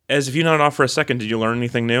as if you nodded off for a second, did you learn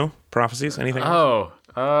anything new? Prophecies? Anything? No,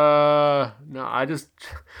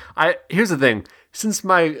 here's the thing. Since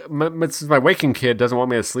my waking kid doesn't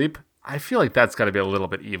want me to sleep, I feel like that's got to be a little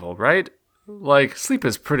bit evil, right? Like, sleep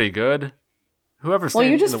is pretty good. Well,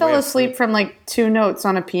 you just fell asleep from like 2 notes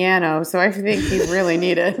on a piano, so I think you really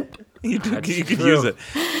need it. you could use it.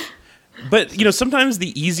 But, sometimes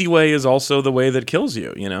the easy way is also the way that kills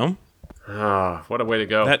you, Oh, what a way to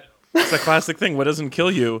go. That's a classic thing. What doesn't kill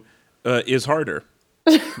you is harder.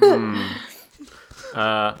 Okay,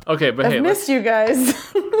 but I've missed you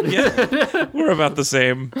guys. Yeah, we're about the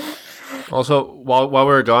same. Also, while we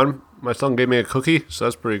were gone, my son gave me a cookie, so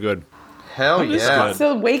that's pretty good. Hell yeah.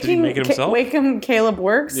 So waking Caleb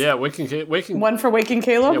works? Yeah, waking. One for waking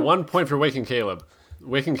Caleb? Yeah, 1 point for waking Caleb.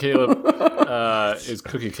 Waking Caleb is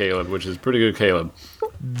Cookie Caleb, which is pretty good Caleb.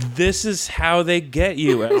 This is how they get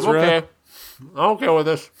you, Ezra. I'm okay with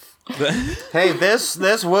this. Hey,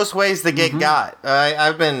 there's worse ways to get got.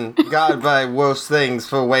 I've been got by worse things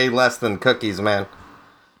for way less than cookies, man.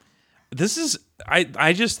 This is...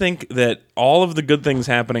 I just think that all of the good things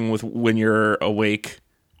happening when you're awake...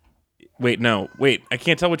 Wait, I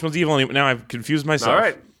can't tell which one's evil anymore. Now I've confused myself. All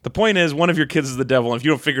right. The point is, one of your kids is the devil, and if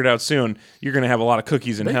you don't figure it out soon, you're going to have a lot of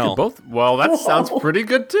cookies in hell. Both. Well, that sounds pretty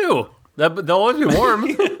good, too. They'll always be warm.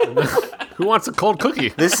 Who wants a cold cookie?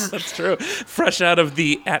 That's true. Fresh out of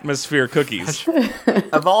the atmosphere cookies.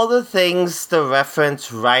 Of all the things to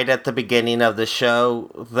reference right at the beginning of the show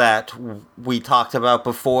that we talked about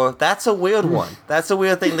before, that's a weird one. That's a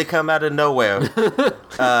weird thing to come out of nowhere. Children,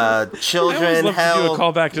 I always love hell. to do a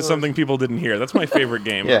callback to something people didn't hear. That's my favorite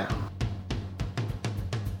game. Yeah.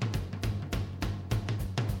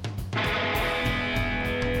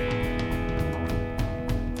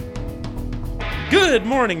 Good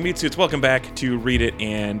morning, Meat Suits. Welcome back to Read It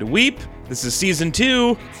and Weep. This is Season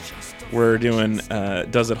 2. We're doing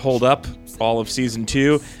Does It Hold Up? All of Season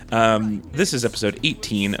 2. This is episode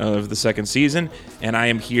 18 of the second season, and I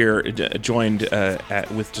am here joined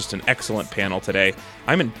with just an excellent panel today.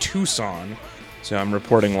 I'm in Tucson, so I'm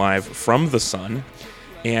reporting live from the sun,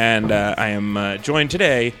 and I am joined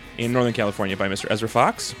today in Northern California by Mr. Ezra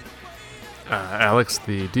Fox. Alex,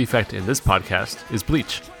 the defect in this podcast is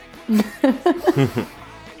bleach.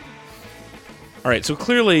 All right, so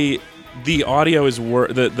clearly the audio is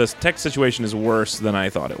the text situation is worse than I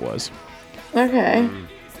thought it was. Okay.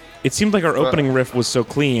 It seemed like our opening riff was so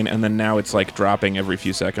clean, and then now it's like dropping every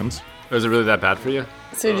few seconds. Is it really that bad for you?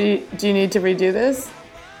 So do you need to redo this?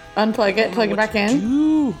 Unplug it, plug it back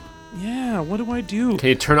in? Yeah, what do I do? Can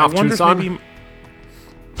you turn off Tucson?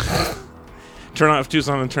 Turn off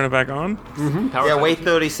Tucson and turn it back on? Yeah, wait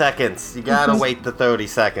 30 seconds. You gotta wait the 30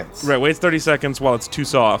 seconds. Right, wait 30 seconds while it's too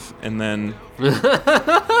soft, and then bring it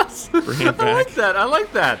back. I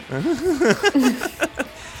like that.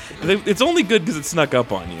 It's only good because it snuck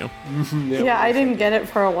up on you. Yeah, I didn't get it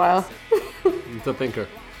for a while. It's a thinker.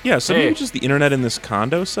 Yeah, so maybe just the internet in this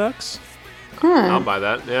condo sucks? I'll buy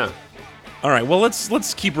that, yeah. All right, well,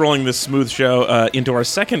 let's keep rolling this smooth show into our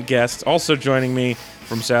second guest, also joining me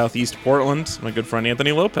from Southeast Portland, my good friend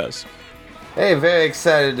Anthony Lopez. Hey, very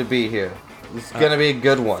excited to be here. This is going to be a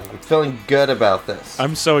good one. I'm feeling good about this.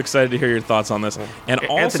 I'm so excited to hear your thoughts on this. And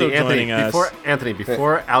also joining us...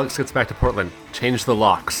 Before Alex gets back to Portland, change the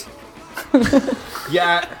locks.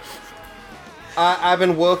 Yeah, I've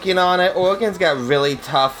been working on it. Oregon's got really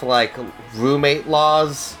tough, roommate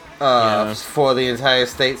laws for the entire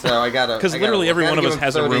state, so I gotta... Because literally every one of us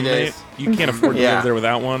has a roommate. Days. You can't afford to live there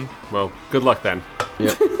without one. Well, good luck then.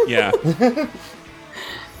 Yep. Yeah.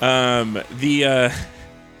 I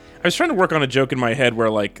was trying to work on a joke in my head where,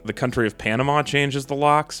 the country of Panama changes the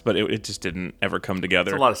locks, but it just didn't ever come together.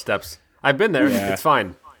 It's a lot of steps. I've been there. Yeah. It's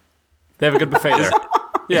fine. They have a good buffet there.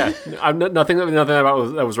 Yeah. Nothing about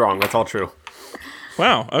that was wrong. That's all true.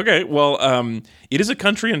 Wow. Okay. Well, it is a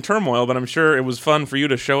country in turmoil, but I'm sure it was fun for you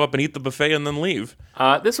to show up and eat the buffet and then leave.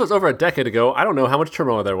 This was over a decade ago. I don't know how much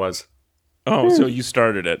turmoil there was. Oh, so you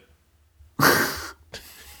started it.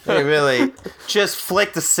 Hey, really, just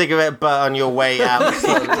flick the cigarette butt on your way out.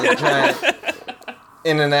 So a giant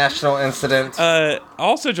international incident.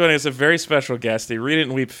 Also joining us, a very special guest, a Read It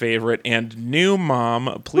and Weep favorite and new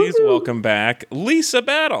mom. Please welcome back Lisa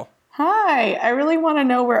Battle. Hi, I really want to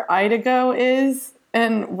know where Idaho is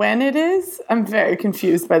and when it is. I'm very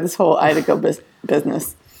confused by this whole Idaho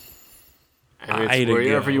business. I mean, it's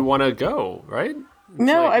wherever you want to go, right?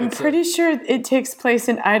 I'm pretty sure it takes place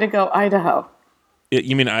in Idaho.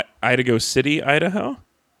 You mean Idaho City, Idaho?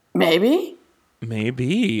 Maybe. I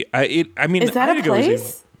mean, is that Idaho a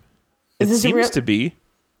place? It seems to be.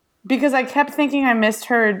 Because I kept thinking I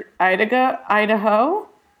misheard Idaho.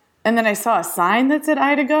 And then I saw a sign that said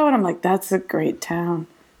Idaho, and I'm like, that's a great town.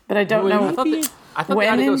 But I don't know I thought the when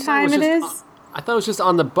Idaho in sign time was it just is. I thought it was just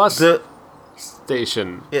on the bus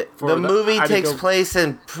station. The movie Idaho. takes place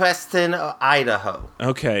in Preston, Idaho.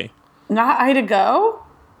 Okay. Not Idaho?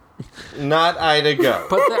 Not Idaho.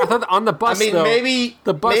 But I thought on the bus. I mean, though, maybe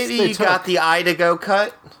the bus maybe they you got took. the Idaho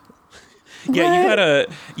cut. Yeah,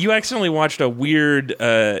 you accidentally watched a weird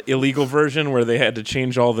illegal version where they had to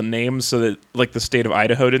change all the names so that like the state of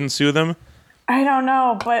Idaho didn't sue them. I don't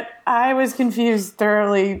know, but I was confused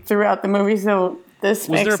thoroughly throughout the movie, so this Was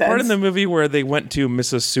makes there a sense. part in the movie where they went to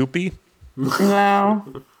Mississippi? No.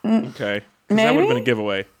 Okay. 'Cause that would Maybe? have been a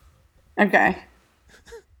giveaway. Okay.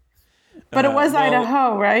 But it was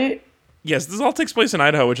Idaho, right? Yes, this all takes place in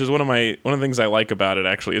Idaho, which is one of the things I like about it.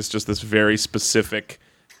 Actually, it's just this very specific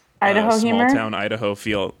Idaho small humor? town Idaho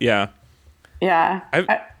feel. Yeah, Yeah.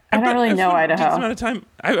 I don't bet really I've know spent a decent Idaho. amount of time.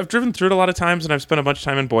 I've driven through it a lot of times, and I've spent a bunch of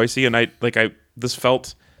time in Boise. And this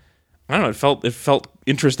felt, I don't know, it felt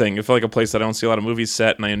interesting. It felt like a place that I don't see a lot of movies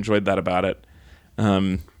set, and I enjoyed that about it.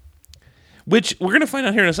 Which we're gonna find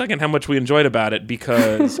out here in a second how much we enjoyed about it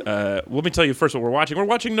because let me tell you first what we're watching. We're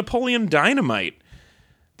watching Napoleon Dynamite,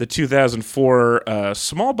 the 2004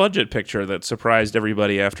 small budget picture that surprised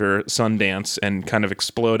everybody after Sundance and kind of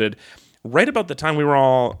exploded right about the time we were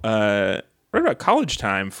all right about college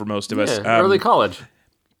time for most of us. Early college.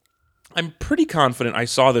 I'm pretty confident I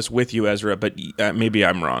saw this with you, Ezra, but maybe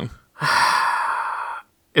I'm wrong.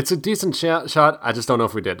 It's a decent shot. I just don't know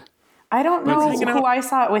if we did. I don't know hanging who out- I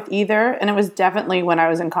saw it with either, and it was definitely when I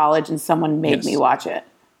was in college and someone made Yes. me watch it.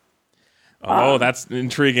 Oh, that's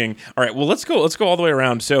intriguing. All right, well, let's go all the way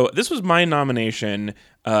around. So this was my nomination.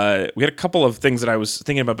 We had a couple of things that I was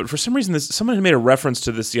thinking about, but for some reason, someone had made a reference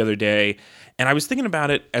to this the other day, and I was thinking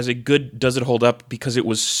about it as a good does it hold up because it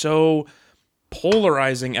was so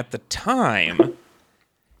polarizing at the time,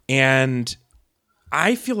 and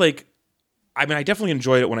I feel like, I mean, I definitely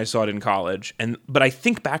enjoyed it when I saw it in college, but I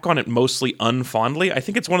think back on it mostly unfondly. I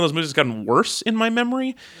think it's one of those movies that's gotten worse in my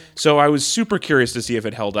memory, so I was super curious to see if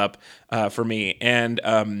it held up for me. And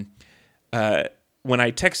when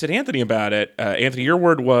I texted Anthony about it, Anthony, your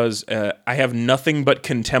word was, I have nothing but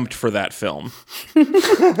contempt for that film.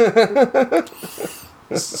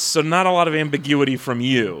 So not a lot of ambiguity from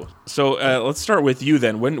you. So let's start with you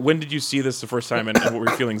then. When did you see this the first time, and what were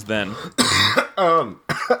your feelings then? I'm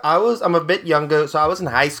a bit younger, so I was in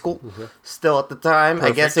high school still at the time.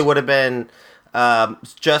 Perfect. I guess it would have been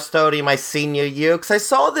just starting my senior year because I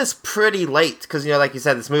saw this pretty late. Because like you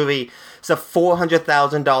said, this movie is a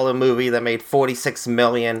 $400,000 movie that made $46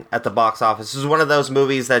 million at the box office. This is one of those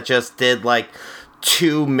movies that just did like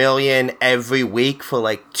 $2 million every week for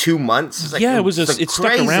like 2 months. Yeah, it stuck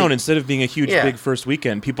crazy. around instead of being a huge, Yeah. big first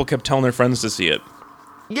weekend. People kept telling their friends to see it.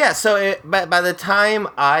 Yeah, so by the time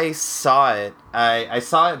I saw it, I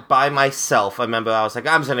saw it by myself. I remember I was like,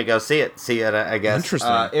 I'm just going to go see it, I guess.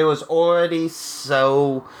 Interesting. It was already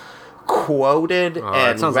so quoted that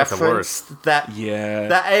and sounds like the referenced that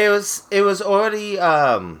it was already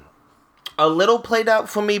a little played out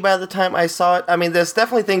for me by the time I saw it. I mean, there's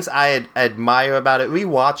definitely things I admire about it.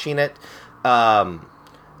 Rewatching it,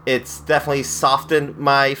 it's definitely softened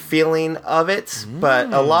my feeling of it,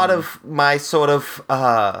 but a lot of my sort of,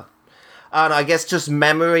 I don't know, I guess just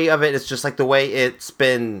memory of it is just like the way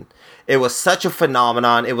it was such a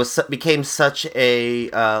phenomenon. It became such a,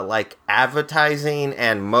 like, advertising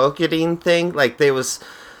and marketing thing. Like, there was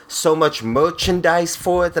so much merchandise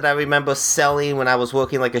for it that I remember selling when I was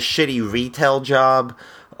working, like, a shitty retail job.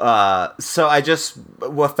 So I just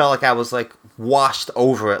felt like I was, like, washed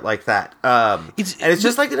over it like that. It's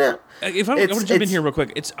just like... If I want to jump in here real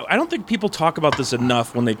quick, I don't think people talk about this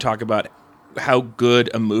enough when they talk about how good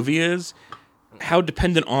a movie is, how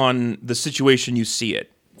dependent on the situation you see it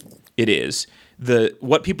is.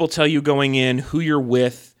 What people tell you going in, who you're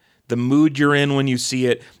with, the mood you're in when you see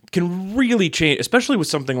it can really change, especially with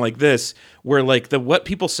something like this, where like what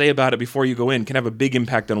people say about it before you go in can have a big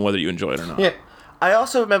impact on whether you enjoy it or not. Yeah. I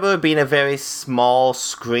also remember it being a very small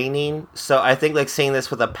screening, so I think like seeing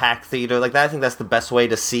this with a packed theater like that, I think that's the best way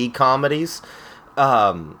to see comedies.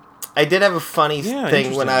 I did have a funny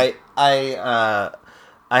thing when I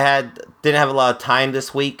didn't have a lot of time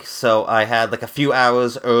this week, so I had like a few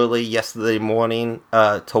hours early yesterday morning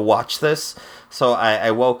to watch this. So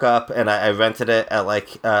I woke up and I rented it at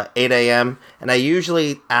like 8 a.m. And I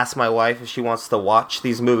usually ask my wife if she wants to watch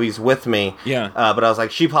these movies with me. Yeah. But I was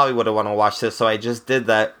like, she probably wouldn't want to watch this, so I just did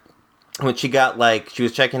that. When she got she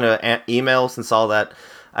was checking her emails and saw that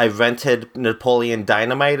I rented Napoleon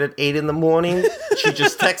Dynamite at 8 in the morning. She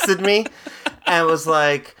just texted me and was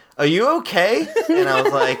like, "Are you okay?" And I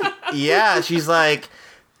was like, "Yeah." She's like,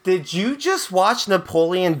 did you just watch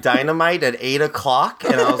Napoleon Dynamite at 8 o'clock?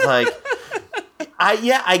 And I was like,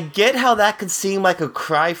 I get how that could seem like a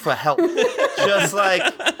cry for help. Just like,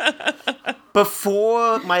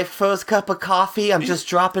 before my first cup of coffee, I'm just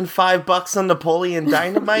dropping $5 on Napoleon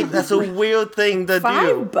Dynamite. That's a weird thing to do.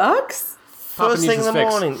 $5? First thing in the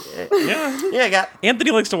morning. Yeah.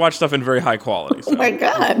 Anthony likes to watch stuff in very high quality. So. Oh my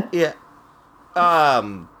god. Yeah.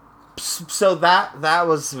 So that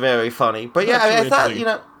was very funny. But yeah, I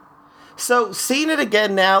thought, so seeing it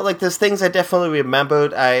again now, like, there's things I definitely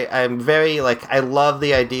remembered. I'm very, like, I love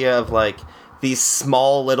the idea of, like, these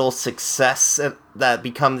small little success that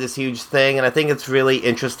become this huge thing, and I think it's really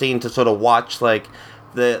interesting to sort of watch, like,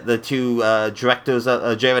 the two directors,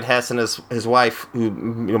 Jared Hess and his wife,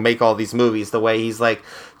 who make all these movies, the way he's, like,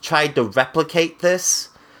 tried to replicate this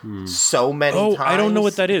so many times. I don't know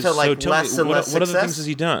what that is. To, like, so tell me, what other things has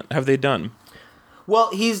he done? Have they done?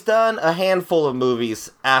 Well, he's done a handful of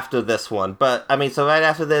movies after this one, but, I mean, so right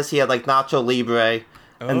after this, he had, like, Nacho Libre,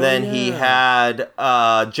 and then he had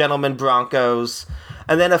Gentlemen Broncos,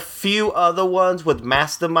 and then a few other ones with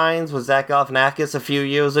Masterminds with Zach Galifianakis a few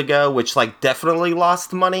years ago, which, like, definitely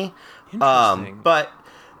lost money. Interesting. But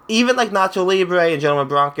even, like, Nacho Libre and Gentlemen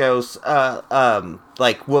Broncos,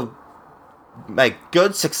 like, were, like,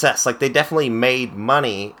 good success. Like, they definitely made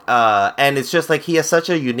money, and it's just, like, he has such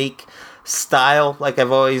a unique style. Like,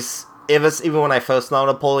 I've always... even when I first saw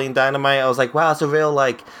Napoleon Dynamite, I was like, wow, it's a real,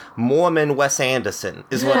 like, Mormon Wes Anderson,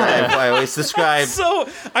 is what I always describe. So,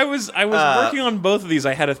 I was working on both of these.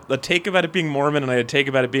 I had a take about it being Mormon, and I had a take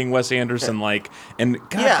about it being Wes Anderson, like, and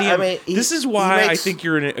goddamn, this is why I think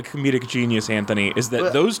you're a comedic genius, Anthony, is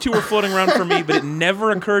that those two were floating around for me, but it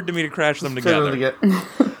never occurred to me to crash them together.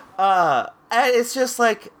 And it's just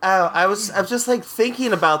like, I was just, like,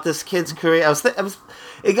 thinking about this kid's career.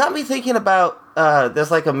 It got me thinking about,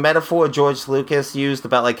 there's, like, a metaphor George Lucas used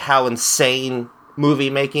about, like, how insane movie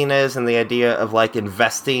making is, and the idea of, like,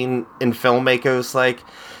 investing in filmmakers. Like,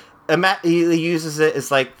 he uses it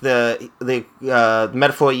as, like, the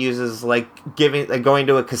metaphor he uses, like, going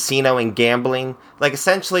to a casino and gambling. Like,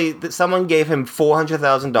 essentially, someone gave him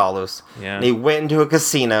 $400,000, and he went into a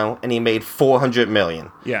casino, and he made $400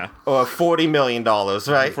 million. Yeah. Or $40 million,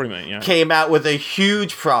 right? $40 million, yeah. Came out with a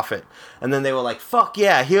huge profit. And then they were like, fuck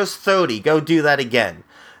yeah, here's 30, go do that again.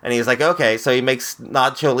 And he's like, okay, so he makes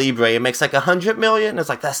Nacho Libre, he makes like $100 million, and it's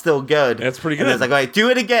like, that's still good. That's pretty good. And it's like, all right,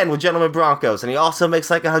 do it again with Gentlemen Broncos, and he also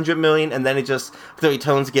makes like $100 million, and then the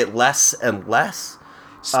returns get less and less.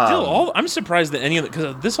 Still, I'm surprised that any of it,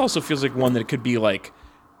 because this also feels like one that could be like,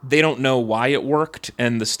 they don't know why it worked,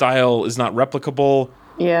 and the style is not replicable.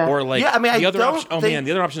 Yeah. Or like, I mean, the other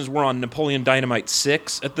options were on Napoleon Dynamite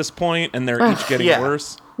 6 at this point, and they're each getting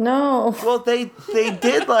worse. No. Well, they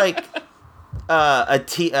did like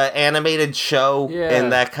animated show in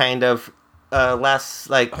that kind of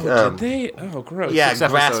last, like... did they? Oh, gross. Yeah,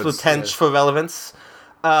 grasp potential for relevance.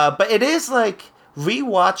 But it is like,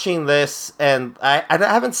 rewatching this, and I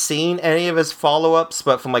haven't seen any of his follow-ups,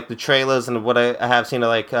 but from like the trailers and what I have seen,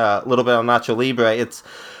 like a little bit on Nacho Libre, it's...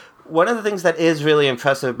 One of the things that is really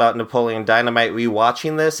impressive about Napoleon Dynamite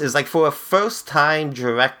rewatching this is, like, for a first-time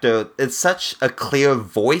director, it's such a clear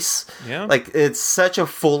voice. Yeah. Like, it's such a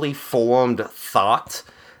fully formed thought.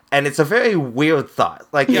 And it's a very weird thought.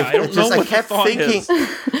 Like, I kept thinking...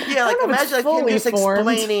 Yeah, like, imagine, like, him just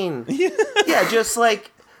explaining... Yeah, just,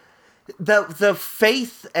 like... The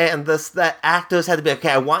faith and that actors had to be, okay,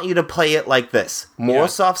 I want you to play it like this. More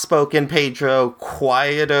soft-spoken, Pedro,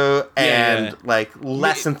 quieter, and like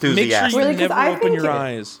less enthusiastic. Make sure you never open your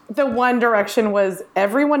eyes. The one direction was,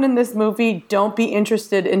 everyone in this movie, don't be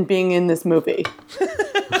interested in being in this movie.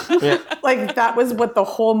 Like, that was what the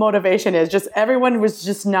whole motivation is. Just everyone was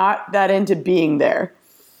just not that into being there.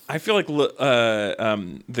 I feel like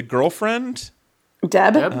the girlfriend...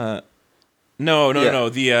 Deb? No.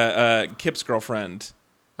 The Kip's girlfriend.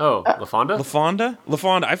 Oh, LaFonda?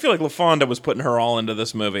 LaFonda. I feel like LaFonda was putting her all into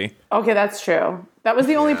this movie. Okay, that's true. That was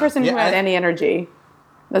the only person who had any energy.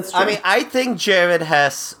 That's true. I mean, I think Jared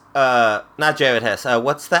Hess, not Jared Hess,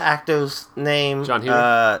 what's the actor's name? John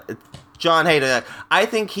Hader. John Hader. I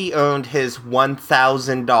think he earned his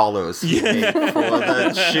 $1,000 for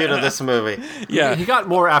the shoot of this movie. Yeah. He got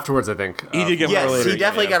more afterwards, I think. He did get more later. Yes, he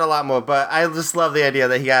definitely got a lot more, but I just love the idea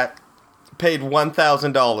that he got paid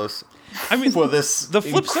 $1,000. I mean, for this. The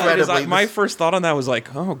flip side is, my first thought on that was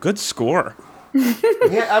like, oh, good score.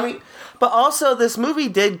 Yeah, I mean, but also this movie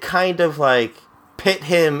did kind of like pit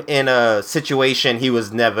him in a situation he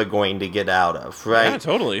was never going to get out of, right? Yeah,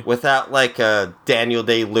 totally. Without like a Daniel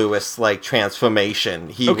Day-Lewis like transformation,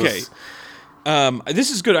 he was.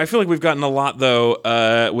 This is good. I feel like we've gotten a lot,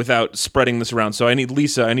 though, without spreading this around. So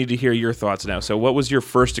Lisa, I need to hear your thoughts now. So what was your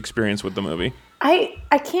first experience with the movie? I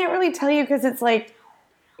can't really tell you because it's like,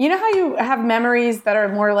 you know how you have memories that are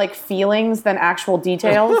more like feelings than actual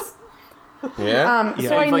details? Yeah.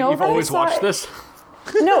 So I know you've that always I saw watched it. this?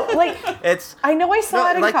 No, like I know I saw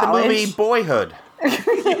it in like college. the movie Boyhood.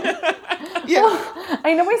 Yeah. Well,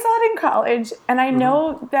 I know I saw it in college, and I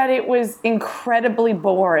know that it was incredibly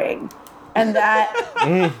boring, and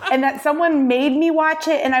that someone made me watch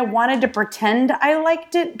it, and I wanted to pretend I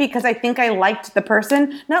liked it because I think I liked the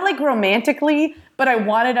person, not like romantically, but I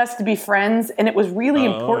wanted us to be friends, and it was really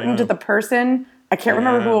important to the person. I can't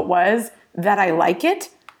remember who it was that I like it.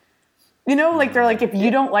 You know, like they're like, if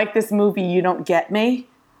you don't like this movie, you don't get me.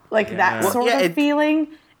 Like that sort of feeling.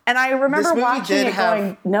 And I remember watching it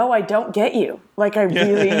going, no, I don't get you. Like I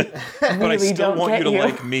really, But I still don't want get you to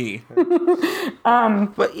like me.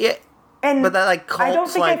 But yeah, and but that like cults, I don't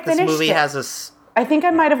think like I this finished movie it. has this. I think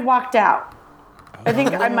I might have walked out. I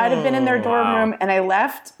think I might have been in their dorm room and I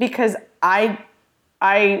left because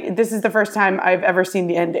this is the first time I've ever seen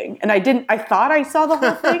the ending. And I thought I saw the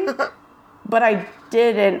whole thing, but I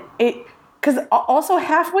didn't. Because also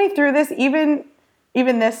halfway through this, even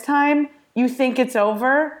this time, you think it's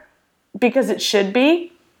over because it should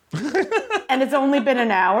be. And it's only been an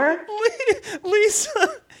hour. Lisa,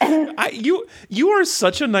 you are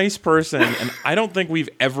such a nice person, and I don't think we've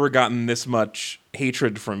ever gotten this much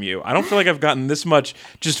hatred from you. I don't feel like I've gotten this much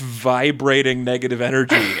just vibrating negative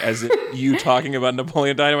energy as you talking about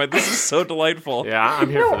Napoleon Dynamite. This is so delightful. Yeah, I'm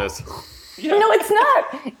here for this. Yeah. No, it's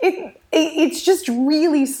not. It's just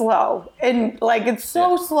really slow. And, like, it's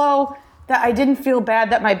so slow that I didn't feel bad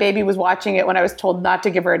that my baby was watching it when I was told not to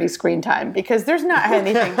give her any screen time because there's not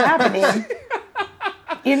anything happening.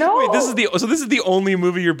 You know? Wait, this is the only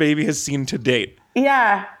movie your baby has seen to date.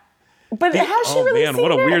 Yeah. But has she really seen it?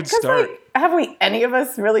 What a weird 'Cause, start. like, have we, any of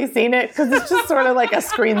us, really seen it? Because it's just sort of like a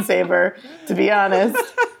screensaver, to be honest.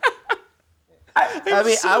 I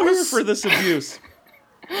was here for this abuse.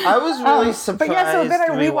 I was really surprised. But yeah, so then I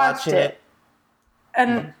rewatched rewatching it.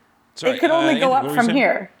 And Sorry, it could only go Andrew, up what were you from saying?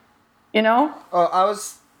 here. You know? Oh,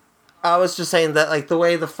 I was just saying that, like, the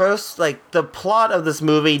way the plot of this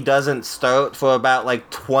movie doesn't start for about, like,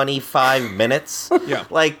 25 minutes. Yeah.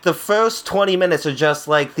 Like, the first 20 minutes are just,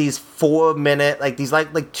 like, these 4-minute, like, these,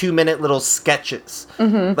 like 2-minute little sketches.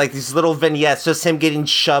 Mm-hmm. Like, these little vignettes, just him getting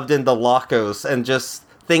shoved in the lockers and just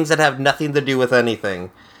things that have nothing to do with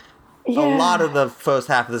anything. Yeah. A lot of the first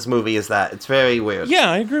half of this movie is that. It's very weird. Yeah,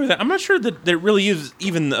 I agree with that. I'm not sure that there really is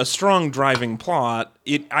even a strong driving plot.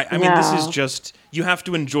 I mean, this is just, you have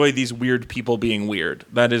to enjoy these weird people being weird.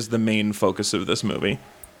 That is the main focus of this movie.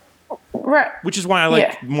 Right. Which is why I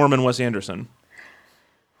like Mormon Wes Anderson.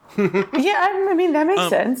 Yeah, I mean, that makes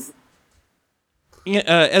sense. Yeah,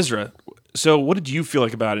 Ezra, so what did you feel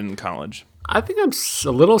like about it in college? I think I'm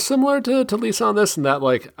a little similar to Lisa on this in that,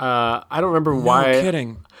 like, I don't remember why. No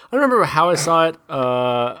kidding. I don't remember how I saw it,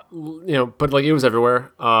 but like it was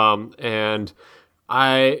everywhere. And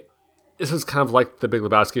this was kind of like The Big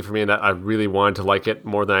Lebowski for me in that I really wanted to like it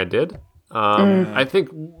more than I did. I think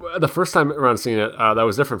the first time around seeing it, that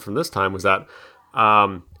was different from this time was that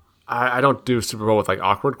I don't do super well with like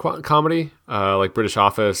awkward comedy, like British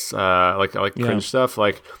Office, like cringe stuff.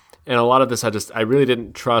 Like, and a lot of this, I really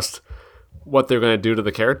didn't trust what they're going to do to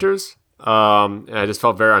the characters. And I just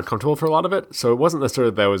felt very uncomfortable for a lot of it. So it wasn't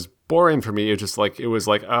necessarily that it was boring for me. It was like, it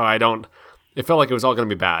felt like it was all going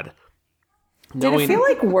to be bad. Did it feel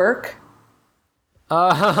like work?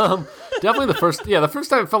 Definitely the first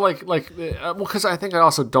time it felt like, because I think I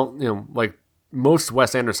also don't, like most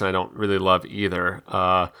Wes Anderson, I don't really love either.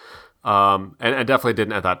 And I definitely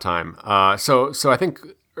didn't at that time. So I think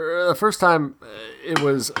the first time it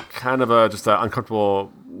was kind of just an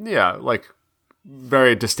uncomfortable, like,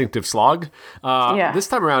 very distinctive slog. This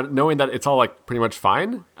time around, knowing that it's all like pretty much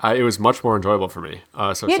fine, it was much more enjoyable for me.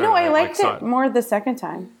 I liked it more the second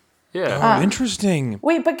time. Yeah. Oh, interesting.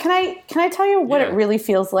 Wait, but can I tell you what it really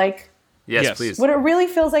feels like? Yes, please. What it really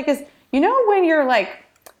feels like is, you know, when you're like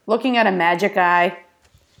looking at a magic eye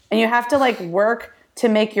and you have to like work to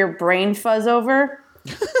make your brain fuzz over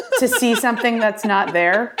to see something that's not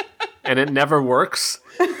there. And it never works.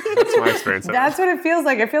 That's my experience. That's what it feels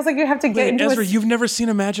like. It feels like you have to get into Ezra, you've never seen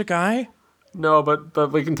a magic eye? No,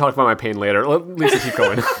 but we can talk about my pain later. Let Lisa keep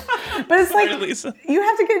going. But it's like, Lisa. you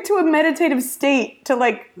have to get into a meditative state to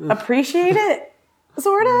like appreciate it,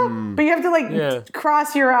 sort of. But you have to like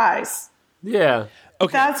cross your eyes. Yeah.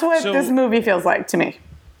 Okay. That's what this movie feels like to me.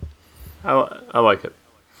 I like it.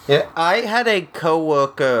 Yeah, I had a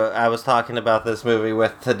coworker I was talking about this movie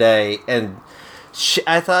with today, and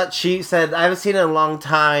I thought she said, I haven't seen it in a long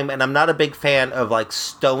time, and I'm not a big fan of, like,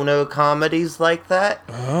 stoner comedies like that.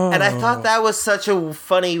 Oh. And I thought that was such a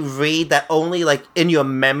funny read that only, like, in your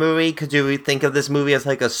memory could you think of this movie as,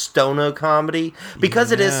 like, a stoner comedy.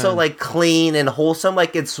 Because it is so, like, clean and wholesome.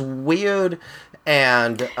 Like, it's weird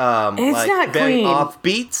and, it's like, not very clean. off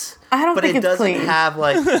beats. I don't think it's clean. But it doesn't have,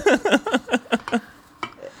 like...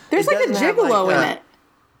 There's, like, a gigolo in it.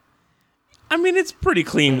 I mean, it's pretty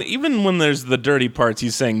clean. Even when there's the dirty parts,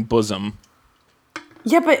 he's saying bosom.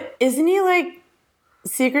 Yeah, but isn't he, like,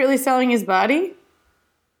 secretly selling his body?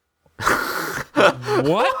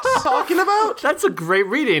 What? Talking about? That's a great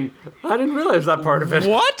reading. I didn't realize that part of it.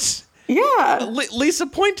 What? Yeah. Lisa,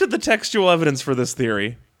 point to the textual evidence for this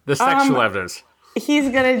theory. The sexual evidence.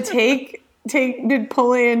 He's going to take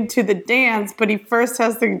Napoleon to the dance, but he first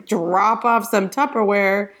has to drop off some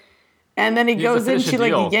Tupperware. And then he goes in, she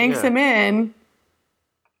like yanks him in.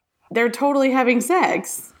 They're totally having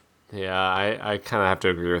sex. Yeah, I kind of have to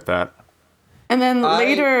agree with that. And then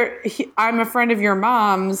later, I'm a friend of your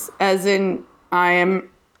mom's, as in I am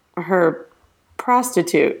her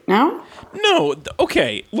prostitute. No? No.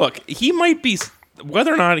 Okay, look, he might be...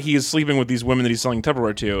 Whether or not he is sleeping with these women that he's selling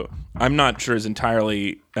Tupperware to, I'm not sure is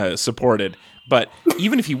entirely supported. But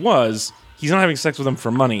even if he was... He's not having sex with them for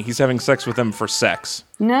money. He's having sex with them for sex.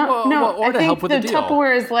 No. Or I to think help with the the deal.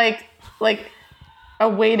 Tupperware is like a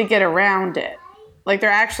way to get around it. Like they're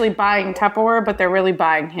actually buying Tupperware, but they're really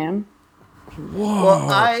buying him. Whoa!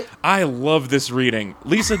 Well, I love this reading,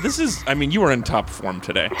 Lisa. This is. I mean, you are in top form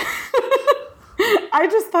today. I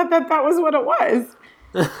just thought that was what it was.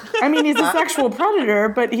 I mean, he's a sexual predator,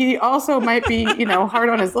 but he also might be, hard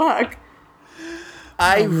on his luck.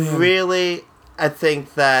 I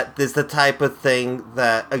think that this is the type of thing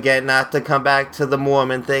that, again, not to come back to the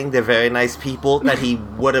Mormon thing, they're very nice people, that he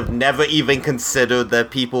would have never even considered that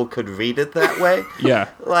people could read it that way. Yeah.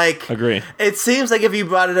 Like, agree. It seems like if you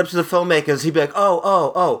brought it up to the filmmakers, he'd be like,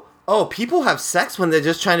 oh, people have sex when they're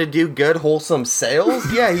just trying to do good, wholesome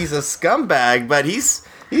sales? Yeah, he's a scumbag, but he's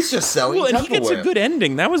just selling Tupperware. And he gets a good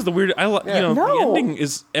ending. That was the weird... The ending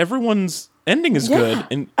is everyone's... Ending is good,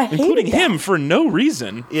 including him for no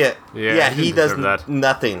reason. Yeah, he does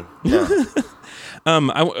nothing. Yeah.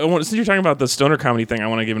 Since you're talking about the stoner comedy thing, I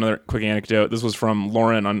want to give another quick anecdote. This was from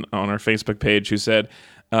Lauren on our Facebook page, who said,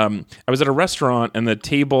 I was at a restaurant, and the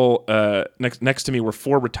table next to me were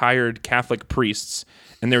 4 retired Catholic priests,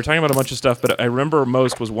 and they were talking about a bunch of stuff, but I remember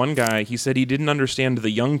most was one guy, he said he didn't understand the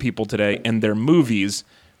young people today and their movies,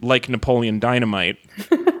 like Napoleon Dynamite.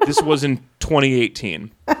 This was in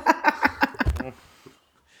 2018.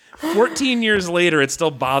 14 years later, it's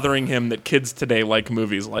still bothering him that kids today like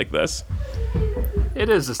movies like this. It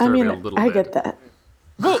is disturbing a little bit. I get that.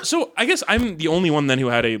 Well, so I guess I'm the only one then who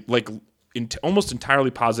had a almost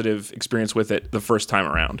entirely positive experience with it the first time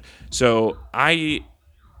around. So I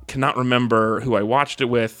cannot remember who I watched it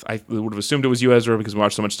with. I would have assumed it was you, Ezra, because we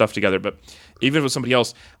watched so much stuff together. But even if it was somebody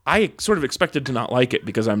else, I sort of expected to not like it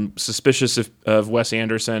because I'm suspicious of Wes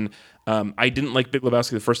Anderson. I didn't like Big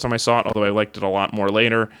Lebowski the first time I saw it, although I liked it a lot more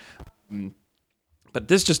later. But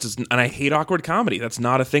this just is, and I hate awkward comedy. That's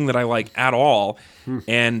not a thing that I like at all.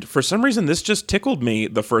 And for some reason, this just tickled me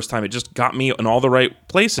the first time. It just got me in all the right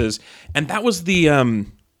places. And that was the,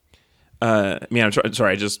 I'm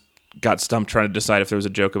sorry, I just got stumped trying to decide if there was a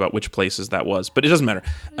joke about which places that was, but it doesn't matter.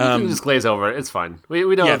 You can just glaze over it. It's fine. We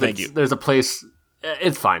know there's a place.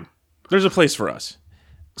 It's fine. There's a place for us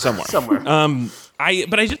somewhere.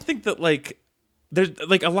 But I just think that there's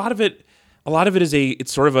a lot of it is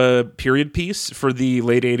it's sort of a period piece for the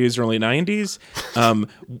late 80s, early 90s.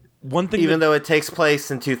 One thing, even though it takes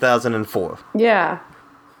place in 2004. Yeah.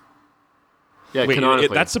 Yeah, wait,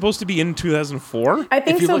 that's supposed to be in 2004? I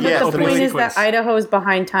think so, but the point is that Idaho is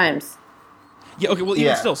behind times. Yeah, okay, well,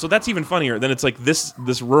 even still, so that's even funnier. Then it's like this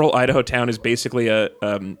rural Idaho town is basically a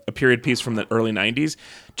period piece from the early 90s.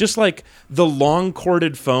 Just like the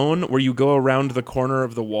long-corded phone where you go around the corner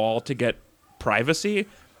of the wall to get privacy,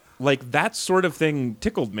 like that sort of thing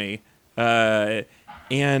tickled me. I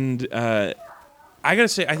gotta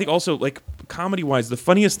say, I think also, like, comedy-wise, the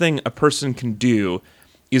funniest thing a person can do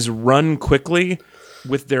is run quickly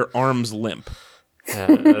with their arms limp. Yeah,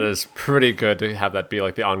 that is pretty good to have that be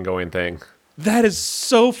like the ongoing thing. That is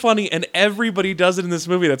so funny, and everybody does it in this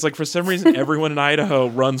movie. That's like, for some reason, everyone in Idaho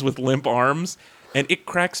runs with limp arms, and it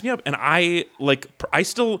cracks me up. And I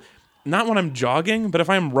still, not when I'm jogging, but if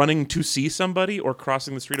I'm running to see somebody or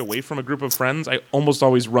crossing the street away from a group of friends, I almost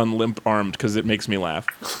always run limp-armed because it makes me laugh.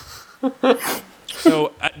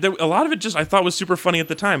 So a lot of it just I thought was super funny at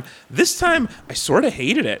the time. This time I sort of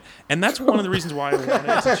hated it, and that's one of the reasons why I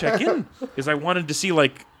wanted to check in, is I wanted to see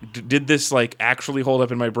like did this like actually hold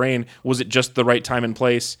up in my brain? Was it just the right time and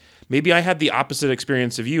place? Maybe I had the opposite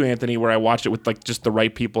experience of you, Anthony, where I watched it with like just the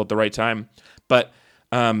right people at the right time. But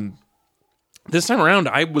this time around,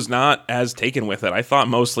 I was not as taken with it. I thought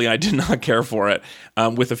mostly I did not care for it,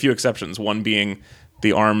 with a few exceptions. One being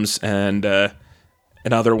the arms, and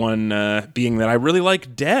another one being that I really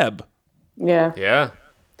like Deb. Yeah. Yeah.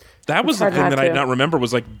 That was the thing that I did not remember,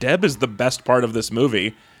 was like Deb is the best part of this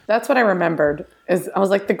movie. That's what I remembered. I was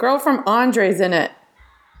like, the girl from Andre's in it.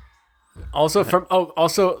 Also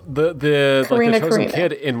the chosen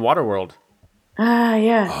kid in Waterworld. Ah,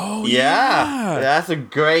 yeah. Oh, yeah. That's a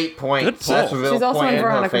great point. Good pull. That's a real She's also point in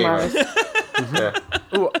Veronica her Mars. favor.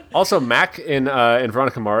 Ooh, also Mac in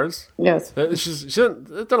Veronica Mars. Yes. She's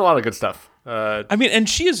done a lot of good stuff. I mean, and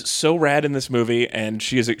she is so rad in this movie, and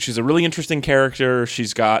she's a really interesting character.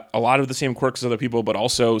 She's got a lot of the same quirks as other people, but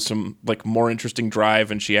also some like more interesting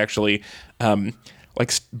drive, and she actually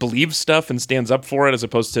believes stuff and stands up for it, as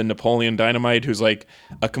opposed to Napoleon Dynamite, who's like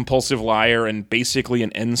a compulsive liar and basically an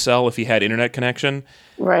incel if he had internet connection.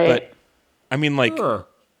 Right. But I mean, like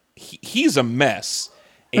he's a mess,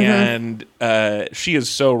 and she is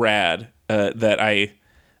so rad that I.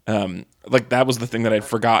 That was the thing that I'd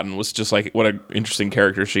forgotten, was just like what an interesting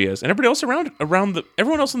character she is, and everybody else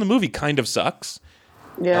everyone else in the movie kind of sucks.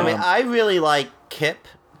 Yeah. I mean, I really like Kip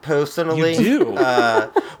personally. You do.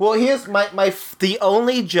 Well, here's the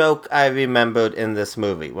only joke I remembered in this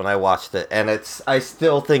movie when I watched it, and I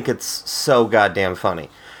still think it's so goddamn funny,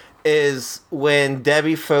 is when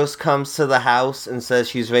Debbie first comes to the house and says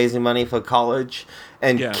she's raising money for college,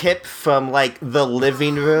 and Kip from like the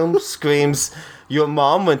living room screams, "Your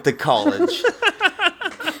mom went to college."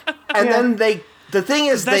 And then the thing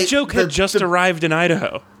is, that joke had just arrived in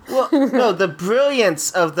Idaho. Well, no, the brilliance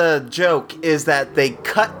of the joke is that they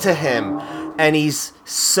cut to him, and he's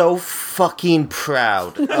so fucking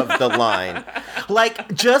proud of the line.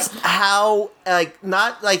 Like, just how, like,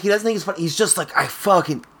 not, like, he doesn't think it's funny, he's just like, I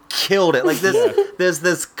fucking killed it. Like, there's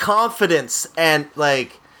this confidence, and,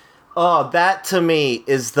 like, oh, that to me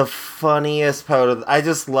is the funniest part of. I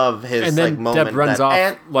just love his and then like moment. Deb runs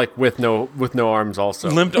off like with no arms, also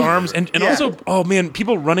limped arms, and also, oh man,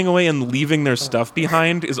 people running away and leaving their stuff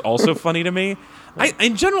behind is also funny to me.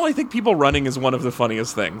 In general, I think people running is one of the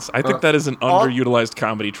funniest things. I think that is an underutilized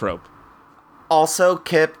comedy trope. Also,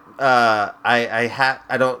 Kip,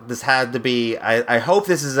 this had to be. I hope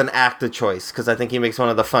this is an actor choice, because I think he makes one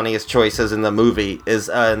of the funniest choices in the movie. Is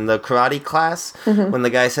in the karate class when the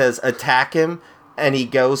guy says attack him, and he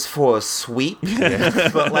goes for a sweep,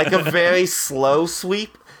 but like a very slow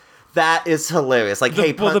sweep. That is hilarious. Like,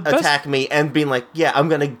 attack me, and being like, yeah, I'm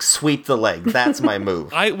gonna sweep the leg. That's my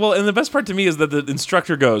move. And the best part to me is that the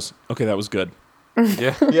instructor goes, "Okay, that was good."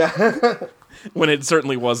 Yeah. When it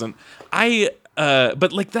certainly wasn't.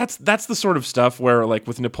 But like that's the sort of stuff where, like,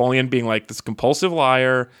 with Napoleon being like this compulsive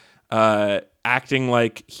liar, acting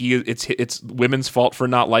like it's women's fault for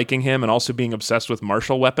not liking him, and also being obsessed with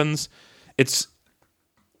martial weapons.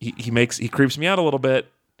 He creeps me out a little bit.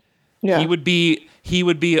 Yeah. He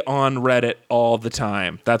would be on Reddit all the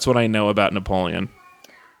time. That's what I know about Napoleon.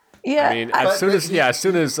 Yeah. I mean, as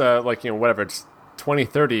soon as like, you know, whatever, it's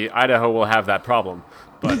 2030, Idaho will have that problem.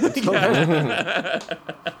 But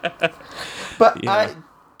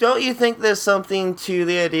don't you think there's something to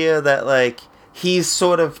the idea that, like, he's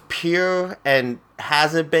sort of pure and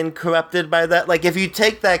hasn't been corrupted by that? Like, if you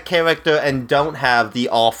take that character and don't have the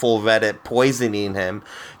awful Reddit poisoning him,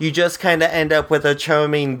 you just kind of end up with a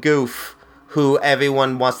charming goof who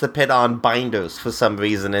everyone wants to pit on binders for some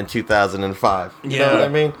reason in 2005. You know what I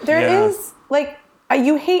mean? There is, like,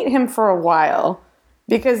 you hate him for a while.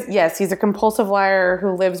 Because, yes, he's a compulsive liar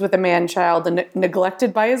who lives with a man-child and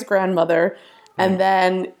neglected by his grandmother. And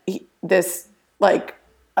then this, like,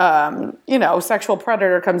 sexual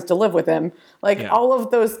predator comes to live with him. Like, all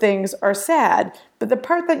of those things are sad. But the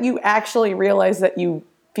part that you actually realize that you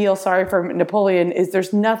feel sorry for Napoleon is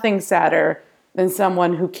there's nothing sadder than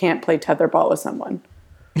someone who can't play tetherball with someone.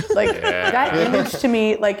 Like, that image to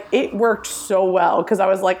me, like, it worked so well. Because I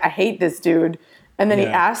was like, I hate this dude. And then he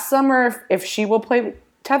asks Summer if she will play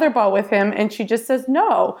tetherball with him, and she just says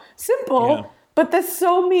no. Simple, but that's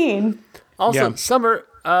so mean. Also, Summer,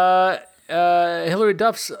 Hillary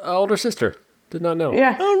Duff's older sister. Did not know.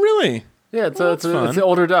 Yeah. Oh, really? Yeah, it's the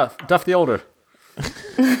older Duff. Duff the older.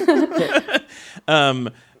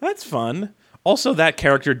 That's fun. Also, that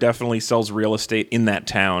character definitely sells real estate in that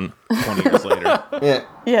town 20 years later. Yeah.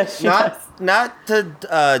 Yes, she does. Not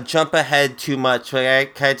to jump ahead too much,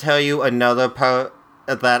 but can I tell you another part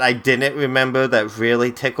that I didn't remember that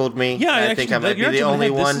really tickled me? Yeah, I think I might be the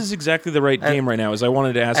only one. This is exactly the right game right now. Is I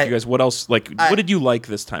wanted to ask you guys what else, what did you like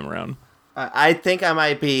this time around? I think I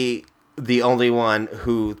might be the only one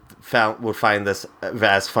who would find this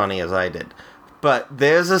as funny as I did. But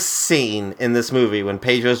there's a scene in this movie when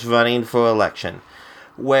Pedro's running for election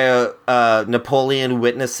where Napoleon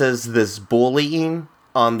witnesses this bullying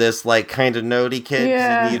on this like kind of nerdy kid.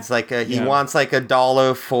 Yeah. He needs he wants like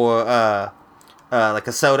 $1 for like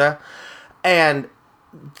a soda, and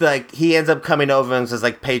like he ends up coming over and says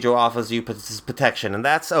like Pedro offers you his protection, and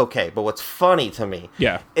that's okay. But what's funny to me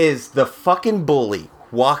is the fucking bully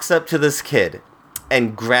walks up to this kid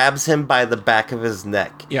and grabs him by the back of his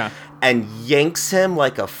neck. Yeah. And yanks him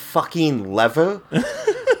like a fucking lever.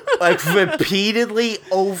 Like repeatedly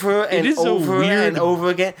over and over and over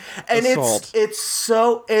again. And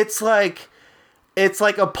assault. it's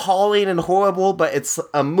like appalling and horrible, but it's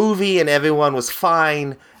a movie and everyone was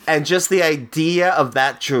fine. And just the idea of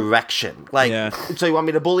that direction. Like, so you want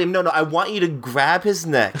me to bully him? No, I want you to grab his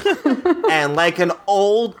neck and like an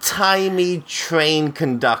old-timey train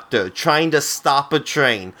conductor trying to stop a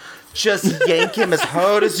train, just yank him as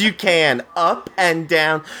hard as you can, up and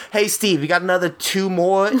down. Hey, Steve, you got another 2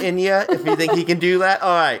 more in you if you think he can do that?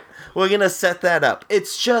 All right, we're going to set that up.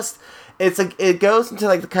 It's just... It's like it goes into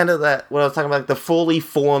like the kind of that what I was talking about, like the fully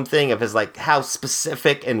formed thing of his like how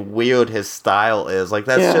specific and weird his style is. Like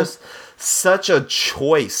that's just such a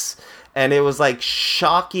choice, and it was like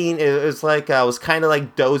shocking. It was like I was kind of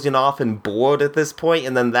like dozing off and bored at this point,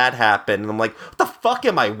 and then that happened, and I'm like, what the fuck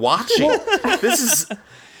am I watching? This is.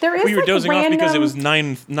 There is we were like dozing random... off because it was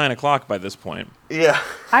 9 o'clock by this point. Yeah,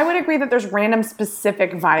 I would agree that there's random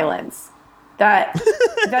specific violence that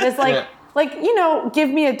is like like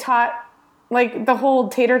give me a tot. Like the whole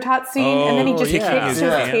tater tot scene, and then he just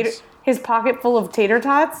kicks his pocket full of tater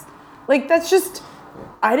tots. Like that's just,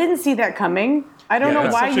 I didn't see that coming. I don't know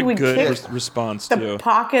why you would kick response the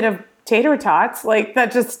pocket of tater tots. Like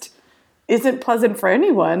that just isn't pleasant for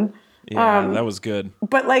anyone. Yeah, that was good.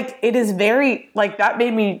 But like it is very like that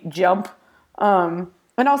made me jump. And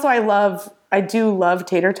also I do love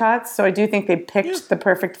tater tots, so I do think they picked the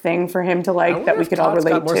perfect thing for him to like that we could all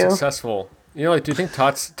relate got more to. Successful. Like, do you think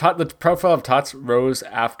the profile of Tots rose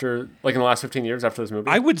after, like, in the last 15 years after this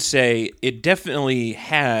movie? I would say it definitely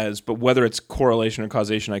has, but whether it's correlation or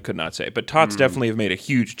causation, I could not say. But Tots definitely have made a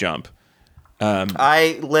huge jump. Also,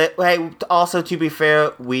 to be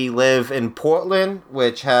fair, we live in Portland,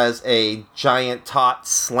 which has a giant tot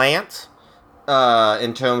slant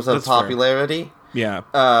in terms of popularity. Yeah.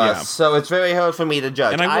 So it's very hard for me to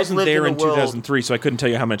judge. And I wasn't there in 2003, so I couldn't tell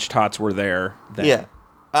you how much Tots were there then. Yeah.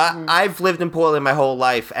 I've lived in Portland my whole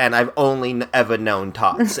life, and I've only ever known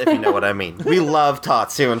Tots, if you know what I mean. We love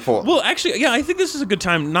Tots here in Portland. Well, actually, I think this is a good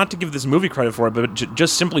time not to give this movie credit for it, but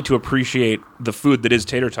just simply to appreciate the food that is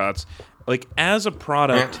tater tots. Like, as a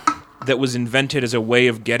product that was invented as a way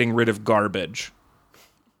of getting rid of garbage.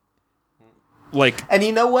 Like, and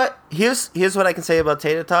you know what? Here's what I can say about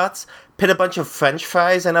tater tots. Put a bunch of French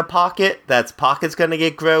fries in a pocket. That pocket's gonna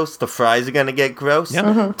get gross. The fries are gonna get gross.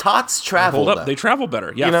 Yeah. Tots travel. Hold up, they travel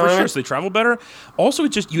better. Yeah, for sure. So they travel better. Also,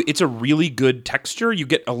 it's a really good texture. You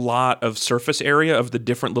get a lot of surface area of the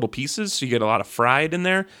different little pieces, so you get a lot of fried in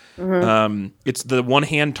there. It's the one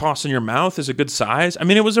hand toss in your mouth is a good size. I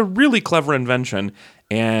mean, it was a really clever invention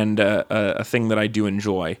and a thing that I do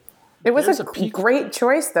enjoy. It was a great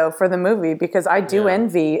choice, though, for the movie, because I do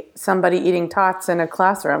envy somebody eating tots in a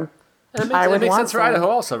classroom. And it makes sense for Idaho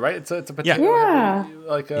also, right? It's a particular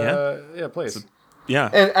place. Yeah.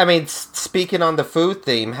 And I mean, speaking on the food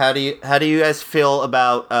theme, how do you guys feel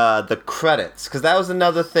about the credits? Because that was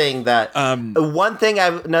another thing that another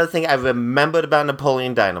thing I remembered about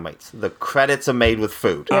Napoleon Dynamite. The credits are made with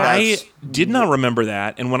food. I did not remember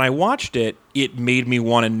that, and when I watched it, it made me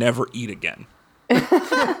want to never eat again. Well,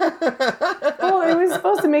 it was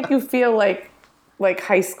supposed to make you feel like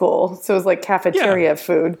high school, so it was like cafeteria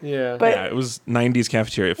food. Yeah, but it was 90s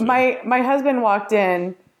cafeteria food. My husband walked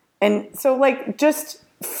in, and so like just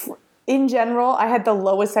in general, I had the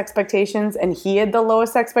lowest expectations, and he had the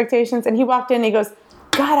lowest expectations. And he walked in, and he goes,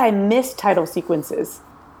 "God, I miss title sequences."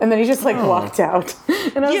 And then he just walked out.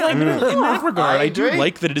 And I was like, in that regard, I do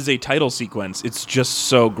like that it is a title sequence. It's just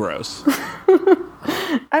so gross.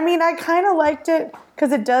 I mean, I kind of liked it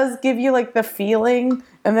because it does give you like the feeling,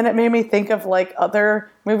 and then it made me think of like other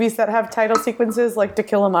movies that have title sequences, like To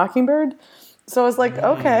Kill a Mockingbird. So I was like,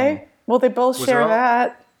 okay, well, they both share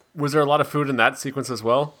that. Was there a lot of food in that sequence as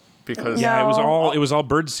well? because Yeah, it was all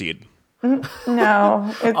birdseed.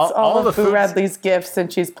 No, it's all of Boo Radley's gifts,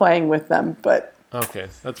 and she's playing with them. But okay,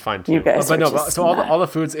 that's fine too. You guys but are no, just so all the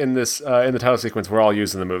foods in this in the title sequence were all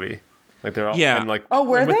used in the movie. Like they're all and like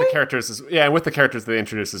were and with they? the characters and with the characters they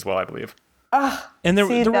introduced as well, I believe. And there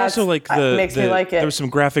were also like makes me like it. There were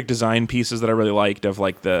some graphic design pieces that I really liked of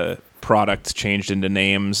like the products changed into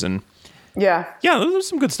names and yeah, there's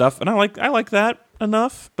some good stuff, and I like that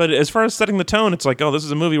enough. But as far as setting the tone, it's like, oh, this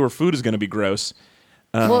is a movie where food is going to be gross.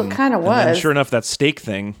 Well, it kind of was. And sure enough, that steak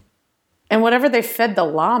thing. And whatever they fed the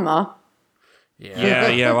llama. Yeah,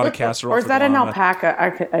 a lot of casserole. Or is that an alpaca?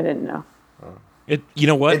 I didn't know. You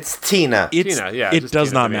know what? It's Tina. Tina, yeah. It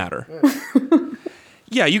does not matter.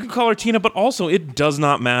 Yeah, you can call her Tina, but also it does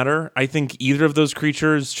not matter. I think either of those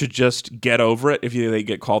creatures should just get over it if they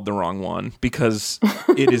get called the wrong one, because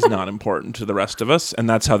it is not important to the rest of us, and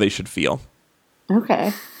that's how they should feel.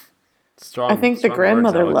 Okay. Strong, I think the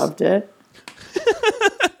grandmother loved it.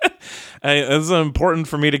 It's important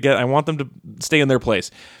for me to get. I want them to stay in their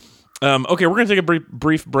place. Okay, we're going to take a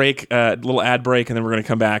brief break, a little ad break, and then we're going to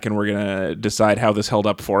come back and we're going to decide how this held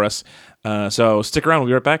up for us. So stick around. We'll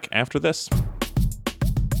be right back after this.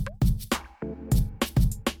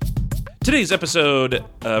 Today's episode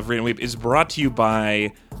of Read and Weep is brought to you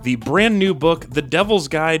by the brand new book, The Devil's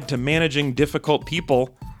Guide to Managing Difficult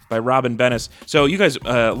People, by Robin Bennis. So you guys,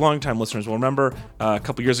 longtime listeners, will remember a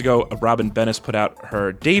couple years ago, Robin Bennis put out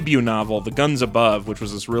her debut novel, The Guns Above, which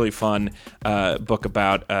was this really fun book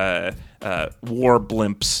about war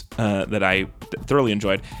blimps that I thoroughly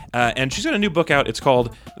enjoyed. And she's got a new book out. It's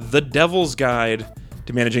called The Devil's Guide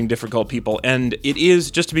to Managing Difficult People. And it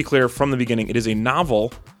is, just to be clear from the beginning, it is a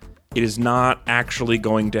novel. It is not actually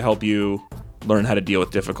going to help you learn how to deal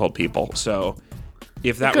with difficult people. So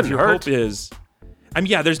if that was your hope is...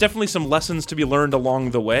 there's definitely some lessons to be learned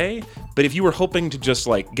along the way, but if you were hoping to just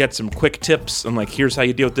like get some quick tips and like here's how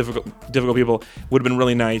you deal with difficult people, would have been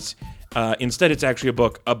really nice. Instead, it's actually a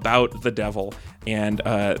book about the devil, and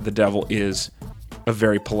the devil is a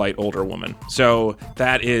very polite older woman. So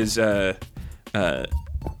that is I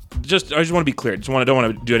just want to be clear. Don't want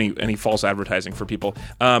to do any false advertising for people.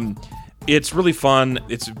 It's really fun.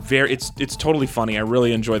 It's totally funny. I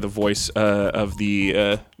really enjoy the voice of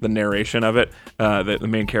the narration of it, the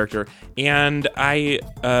main character. And I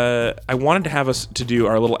wanted to have us to do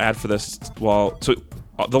our little ad for this.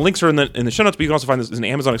 The links are in the show notes, but you can also find this as an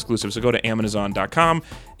Amazon exclusive. So go to Amazon.com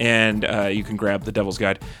and you can grab The Devil's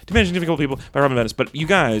Guide to Managing Difficult People by Robin Bennis. But you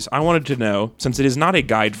guys, I wanted to know, since it is not a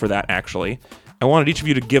guide for that actually, I wanted each of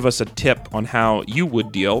you to give us a tip on how you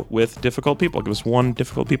would deal with difficult people. Give us one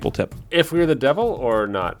difficult people tip. If we were the devil or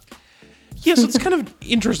not? Yes, it's kind of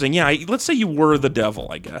interesting. Yeah, let's say you were the devil,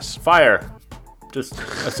 I guess. Fire. Just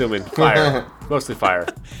assuming. Fire. Mostly fire.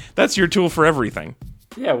 That's your tool for everything.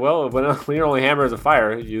 Yeah, well, when your only hammer is a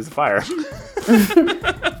fire, you use a fire.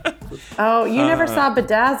 Oh, you never saw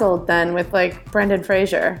Bedazzled then with like Brendan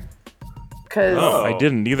Fraser? I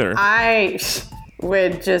didn't either. I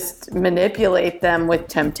would just manipulate them with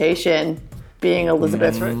temptation, being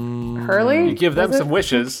Elizabeth Hurley. You give them some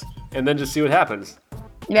wishes, and then just see what happens.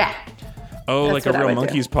 Yeah. Oh, like a real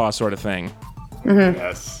monkey's paw sort of thing. Mm-hmm.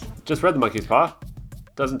 Yes. Just read the monkey's paw.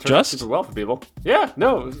 Doesn't turn out super well for people. Yeah,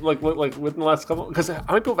 no, like within the last couple. Because how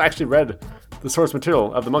many people have actually read the source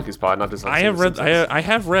material of the monkey's paw, not just? I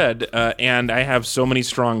have read, and I have so many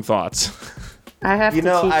strong thoughts. I have to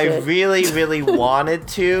teach it. really, really wanted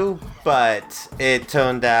to, but it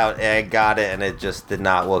turned out I got it, and it just did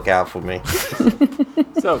not work out for me.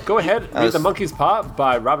 So go ahead, read The Monkey's Paw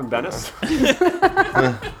by Robin Bennis.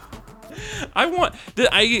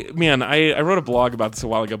 I wrote a blog about this a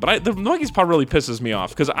while ago, but the monkey's paw really pisses me off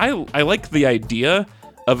because I like the idea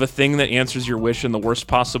of a thing that answers your wish in the worst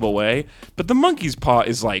possible way, but the monkey's paw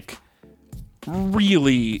is like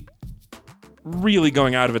really, really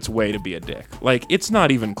going out of its way to be a dick. Like, it's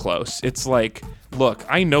not even close. It's like, look,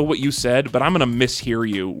 I know what you said, but I'm gonna mishear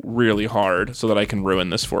you really hard so that I can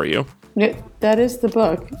ruin this for you. That is the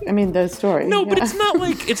book. I mean, the story. No, but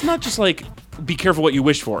it's not just like, be careful what you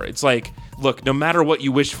wish for. It's like, look, no matter what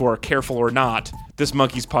you wish for, careful or not, this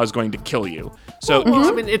monkey's paw is going to kill you. So, well,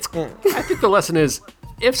 I mean, I think the lesson is,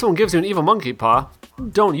 if someone gives you an evil monkey paw,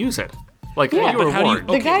 don't use it. Like, yeah, you were warned.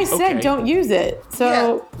 The guy said don't use it.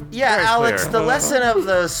 So yeah, Alex, the lesson of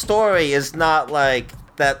the story is not like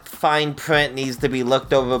that fine print needs to be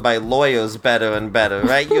looked over by lawyers better and better,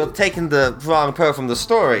 right? You're taking the wrong part from the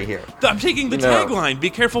story here. I'm taking the tagline,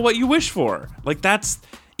 be careful what you wish for. Like,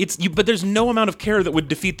 but there's no amount of care that would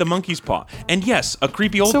defeat the monkey's paw. And yes, a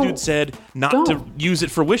creepy old dude said not to use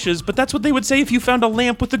it for wishes, but that's what they would say if you found a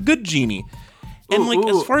lamp with a good genie. And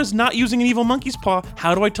as far as not using an evil monkey's paw,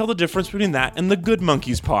 how do I tell the difference between that and the good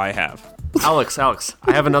monkey's paw I have? Alex,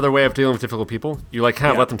 I have another way of dealing with difficult people. You let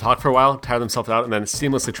them talk for a while, tire themselves out, and then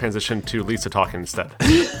seamlessly transition to Lisa talking instead.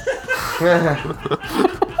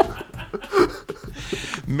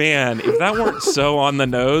 Man, if that weren't so on the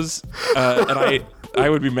nose, and I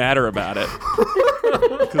would be madder about it.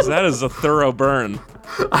 Because that is a thorough burn.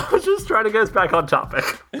 I was just trying to get us back on topic.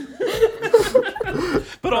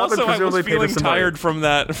 But also, I was feeling tired from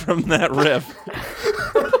that riff.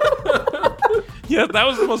 Yeah, that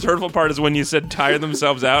was the most hurtful part, is when you said tire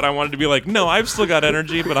themselves out. I wanted to be like, no, I've still got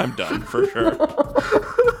energy, but I'm done for sure.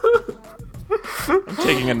 I'm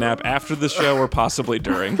taking a nap after the show or possibly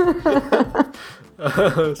during.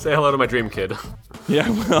 Say hello to my dream kid. Yeah,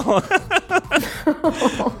 well.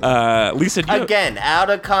 Lisa, again, out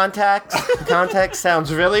of context. Context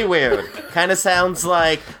sounds really weird. Kind of sounds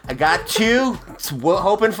like I got you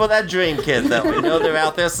hoping for that dream kid, though. We know they're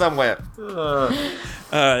out there somewhere. One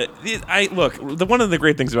of the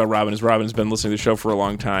great things about Robin is Robin has been listening to the show for a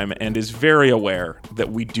long time and is very aware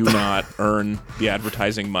that we do not earn the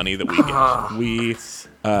advertising money that we get.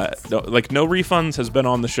 No refunds has been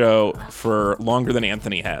on the show for longer than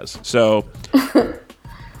Anthony has. So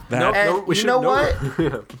Let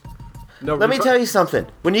me tell you something.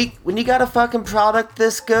 When you got a fucking product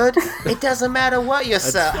this good, it doesn't matter what you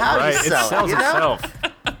sell, how you sell it. Sells itself.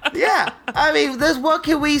 Yeah, I mean, what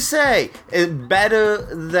can we say? It's better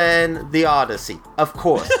than the Odyssey. Of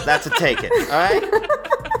course, that's a take it, all right?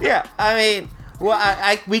 Yeah, I mean,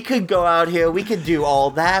 well, we could go out here, we could do all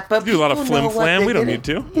that, but do a lot of flim flam. We don't need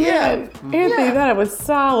to. Yeah, Anthony, that was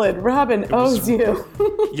solid. Robin owes you.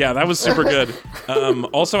 Yeah, that was super good.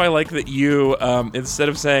 Also, I like that you, instead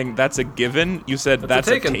of saying that's a given, you said that's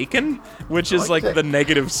a taken, which is like the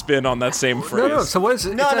negative spin on that same phrase. No. So what is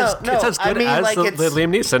it? It's as good as the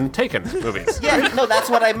Liam Neeson Taken movies. Yeah, no, that's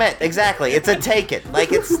what I meant. Exactly. It's a taken. Like,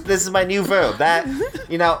 this is my new verb. That,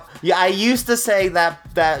 I used to say that,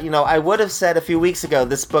 I would have said a few weeks ago,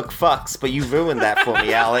 this book fucks, but you ruined that for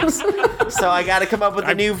me, Alex. So I got to come up with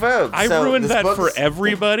a new verb. I ruined that for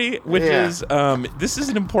everybody, which is, this is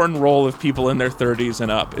an important role of people in their 30s and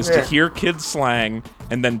up, is to hear kids slang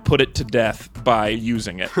and then put it to death by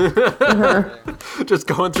using it. Just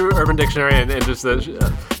going through Urban Dictionary and just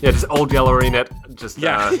old yellow net. Just put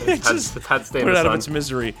it out of its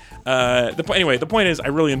misery. The point is, I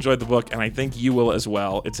really enjoyed the book, and I think you will as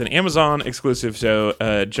well. It's an Amazon exclusive, so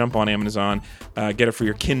jump on Amazon, get it for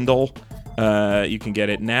your Kindle. You can get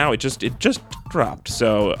it now. It just dropped,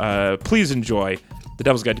 so please enjoy The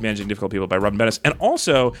Devil's Guide to Managing Difficult People by Robin Bennis. And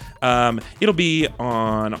also, it'll be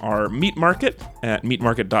on our Meat Market at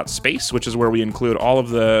meatmarket.space, which is where we include all of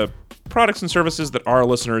the products and services that our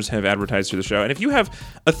listeners have advertised through the show. And if you have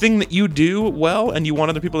a thing that you do well and you want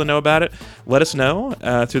other people to know about it, let us know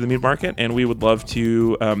through the Meat Market, and we would love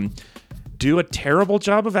to do a terrible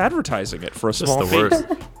job of advertising it for a small fee. Worst.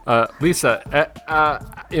 Lisa,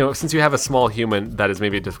 since you have a small human that is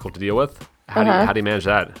maybe difficult to deal with, how do you manage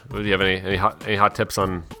that? Do you have any hot tips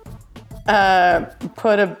on?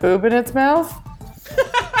 Put a boob in its mouth.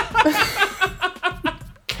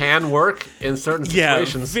 Can work in certain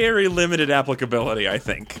situations. Yeah, very limited applicability, I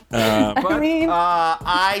think.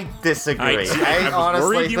 I disagree. I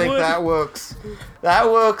honestly think that works.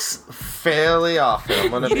 That works fairly often. I'm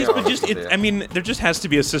gonna be honest with you. There just has to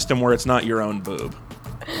be a system where it's not your own boob.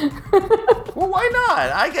 Well, why not?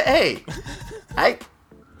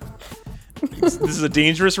 This is a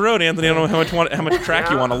dangerous road, Anthony. I don't know how much track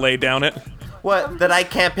you want to lay down it. What, that I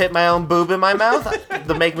can't put my own boob in my mouth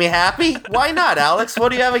to make me happy? Why not, Alex? What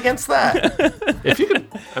do you have against that? If you could,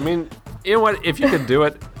 you know what? If you could do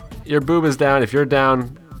it, your boob is down. If you're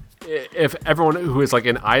down, if everyone who is like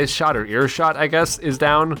an eye shot or ear shot, I guess, is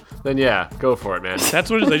down, then yeah, go for it, man.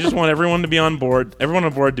 That's what it is. I just want everyone to be on board. Everyone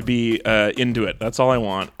on board to be into it. That's all I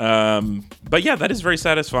want. But yeah, that is very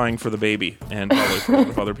satisfying for the baby and probably for a lot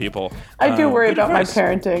of other people. I do worry about my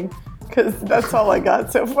parenting because that's all I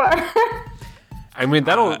got so far.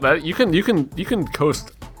 You can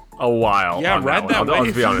coast a while. Yeah, on ride that wave.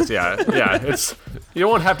 I'll be honest. Yeah. It's you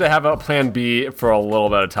won't have to have a plan B for a little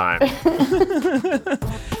bit of time.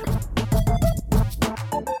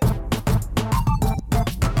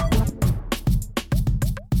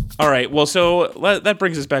 All right. Well, so that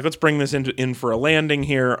brings us back. Let's bring this in for a landing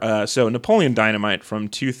here. So Napoleon Dynamite from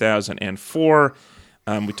 2004.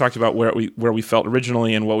 We talked about where we felt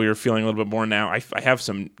originally and what we were feeling a little bit more now. I have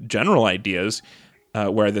some general ideas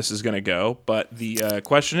where this is going to go, but the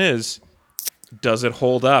question is, does it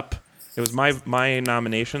hold up? It was my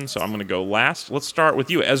nomination, so I'm going to go last. Let's start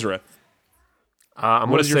with you, Ezra.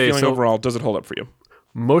 What is your feeling overall? Does it hold up for you?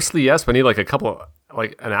 mostly yes, but I need like a couple,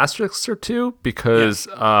 like an asterisk or two, because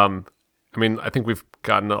I mean, I think we've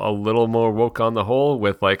gotten a little more woke on the whole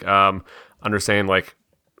with like understanding like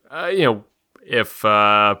if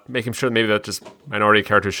making sure maybe that just minority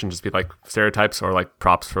characters shouldn't just be like stereotypes or like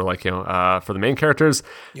props for like for the main characters.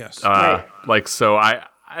 Yes. Right. Like so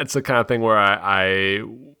it's the kind of thing where I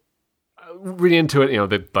read into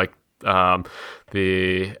it,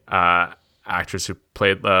 the actress who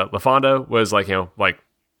played LaFonda was like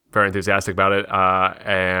very enthusiastic about it,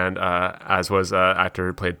 and as was actor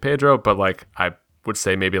who played Pedro. But like I would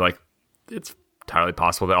say maybe like it's entirely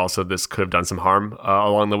possible that also this could have done some harm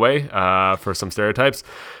along the way for some stereotypes,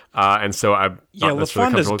 and so I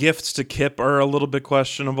LaFonda's gifts to Kip are a little bit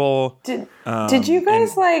questionable. Did you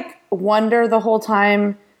guys like wonder the whole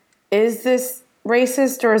time, is this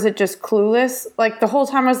racist or is it just clueless? Like the whole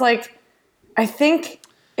time I was like, I think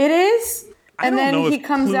it is. And I don't know he if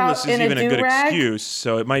comes out clueless in is even a a good do-rag. excuse.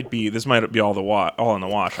 So it might be all in the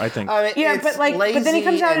wash. I think. I mean, Yeah, but then he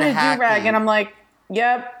comes out in a do-rag, and I'm like,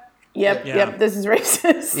 yep, this is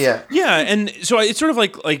racist. Yeah, and so it's sort of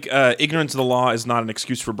like ignorance of the law is not an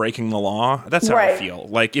excuse for breaking the law. That's how I feel.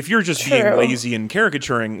 Like if you're just being lazy and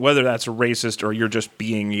caricaturing, whether that's racist or you're just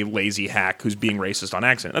being a lazy hack who's being racist on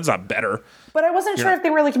accident, that's not better. But I wasn't sure if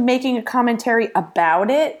they were like making a commentary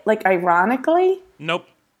about it, like ironically. Nope.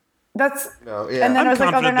 That's no, yeah. And then I'm I was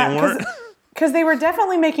like, oh, they're confident not, because they were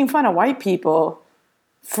definitely making fun of white people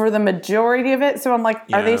for the majority of it. So I'm like,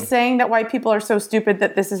 are they saying that white people are so stupid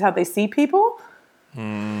that this is how they see people?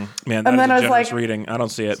 Man, that is a generous reading. I don't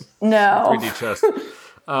see it. No. 3D chess.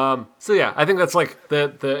 So yeah, I think that's like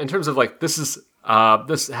the in terms of like this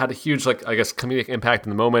had a huge like I guess comedic impact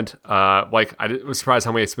in the moment. Like I was surprised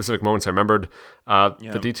how many specific moments I remembered.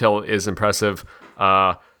 The detail is impressive.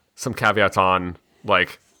 Some caveats on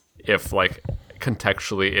like if like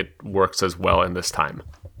contextually it works as well in this time.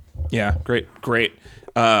 Yeah, great.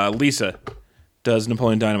 Lisa, does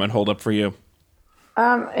Napoleon Dynamite hold up for you?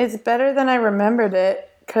 It's better than I remembered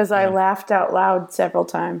it because I laughed out loud several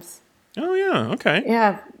times. Oh yeah, okay.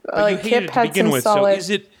 Yeah, But like you hated Kip it to had begin some with. solid.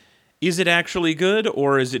 So is it actually good,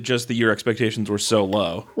 or is it just that your expectations were so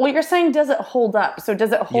low? Well, you're saying does it hold up? So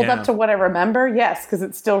does it hold up to what I remember? Yes, because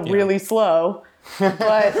it's still really slow.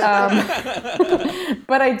 But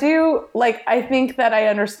but I do like. I think that I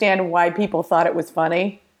understand why people thought it was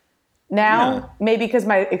funny. Now, maybe because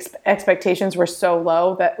my expectations were so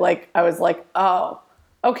low that like I was like, oh,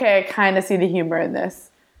 okay, I kind of see the humor in this.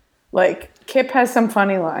 Like Kip has some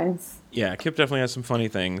funny lines. Yeah, Kip definitely has some funny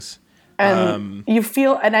things. And you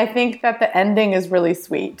feel, and I think that the ending is really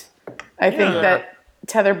sweet. I think that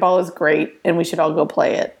Tetherball is great, and we should all go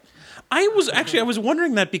play it. I was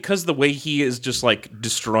wondering that because the way he is just like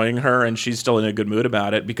destroying her and she's still in a good mood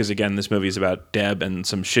about it, because again, this movie is about Deb and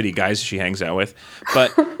some shitty guys she hangs out with.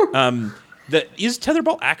 But is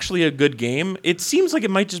Tetherball actually a good game? It seems like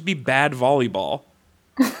it might just be bad volleyball.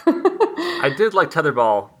 I did like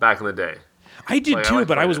Tetherball back in the day. I did too,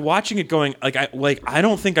 but I was watching it going I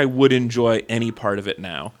don't think I would enjoy any part of it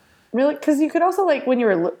now. Really? Because you could also like when you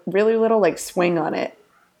were really little, like swing on it.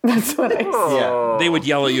 That's what I said. Yeah. They would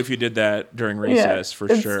yell at you if you did that during recess, for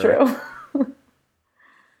sure. It's true.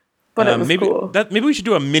 But it was cool. Maybe we should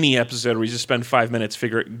do a mini episode where we just spend 5 minutes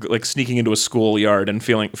sneaking into a schoolyard and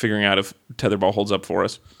figuring out if Tetherball holds up for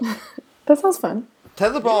us. That sounds fun.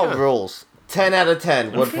 Tetherball rules. 10 out of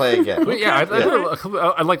 10 would play again.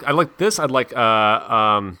 I like this. I'd like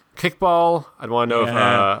kickball. I'd want to know if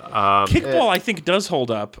kickball I think does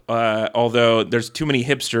hold up. Although there's too many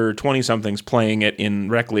hipster 20-somethings playing it in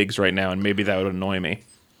rec leagues right now, and maybe that would annoy me.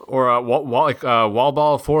 Or wall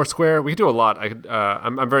ball, Foursquare. We could do a lot.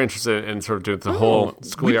 I'm very interested in sort of doing the whole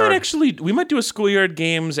schoolyard. We might do a schoolyard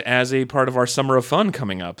games as a part of our summer of fun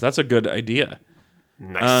coming up. That's a good idea.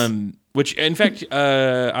 Nice. Which, in fact,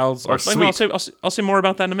 I'll say more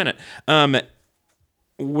about that in a minute.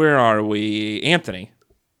 Where are we? Anthony,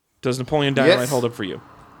 does Napoleon Dynamite hold up for you?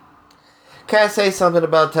 Can I say something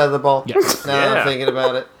about Tetherball? Yes. Now I'm thinking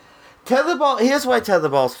about it. Tetherball, here's why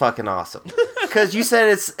Tetherball's fucking awesome. Because you said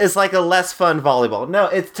it's like a less fun volleyball. No,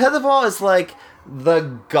 Tetherball is like the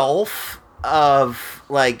golf of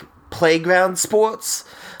like playground sports.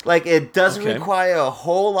 Like, it doesn't require a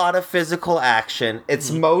whole lot of physical action. It's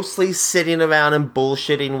mostly sitting around and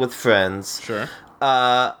bullshitting with friends. Sure.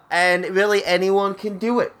 And really, anyone can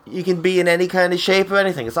do it. You can be in any kind of shape or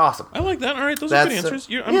anything. It's awesome. I like that. All right, those are good answers.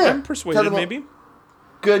 I'm persuaded, maybe.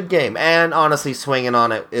 Good game. And honestly, swinging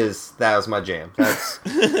on it that was my jam. That's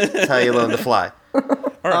how you learn to fly. All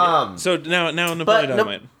right. So now Napoleon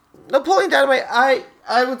Dynamite. Napoleon Dynamite,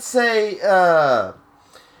 I would say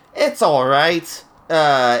it's all right.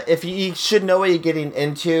 if you should know what you're getting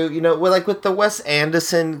into, with the Wes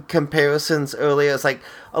Anderson comparisons earlier, it's like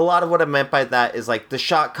a lot of what I meant by that is like the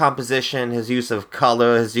shot composition, his use of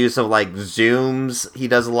color, his use of like zooms. He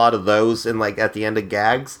does a lot of those in like at the end of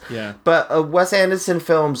gags. Yeah. But Wes Anderson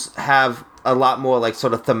films have a lot more like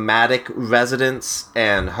sort of thematic resonance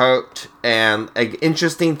and hurt and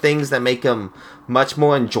interesting things that make them much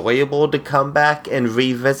more enjoyable to come back and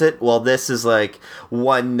revisit. While this is like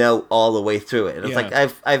one note all the way through it. It's like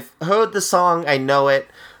I've heard the song, I know it.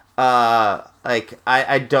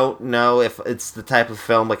 I don't know if it's the type of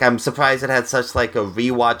film. Like I'm surprised it had such like a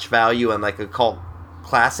rewatch value and like a cult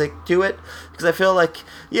classic to it, because I feel like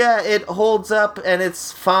it holds up and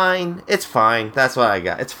it's fine. It's fine. That's what I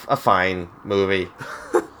got. It's a fine movie.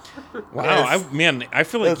 Wow, I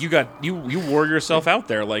feel like you wore yourself out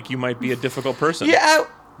there. Like you might be a difficult person. Yeah.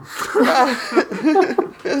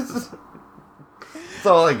 That's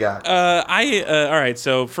all I got. All right.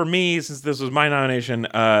 So for me, since this was my nomination,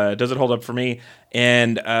 does it hold up for me?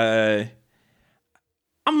 And I'm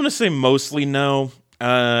gonna say mostly no.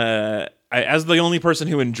 As the only person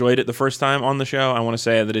who enjoyed it the first time on the show, I want to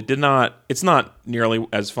say that it did not. It's not nearly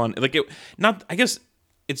as fun. Like it, not. I guess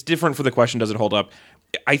it's different for the question. Does it hold up?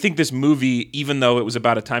 I think this movie, even though it was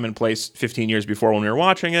about a time and place 15 years before when we were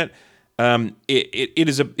watching it, it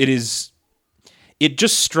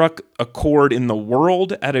just struck a chord in the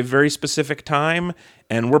world at a very specific time,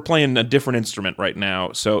 and we're playing a different instrument right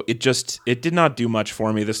now. So it did not do much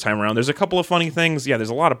for me this time around. There's a couple of funny things. Yeah, there's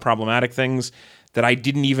a lot of problematic things that I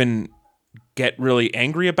didn't even get really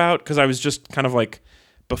angry about because I was just kind of like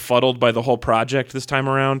befuddled by the whole project this time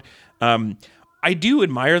around. I do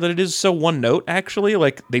admire that it is so one note, actually.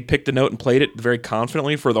 Like, they picked a note and played it very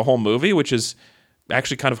confidently for the whole movie, which is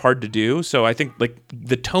actually kind of hard to do. So I think, like,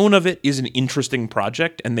 the tone of it is an interesting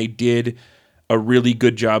project, and they did a really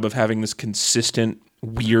good job of having this consistent,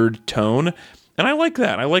 weird tone. And I like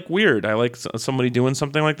that. I like weird. I like somebody doing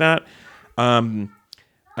something like that. And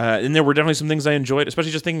there were definitely some things I enjoyed,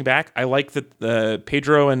 especially just thinking back. I like that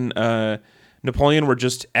Pedro and Napoleon were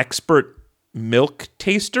just expert milk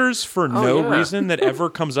tasters for no reason that ever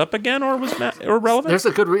comes up again or was or relevant. There's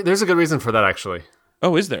a good reason for that, actually.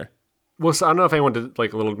 Oh, is there? Well, so I don't know if anyone did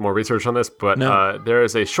like a little more research on this, but there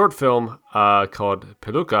is a short film called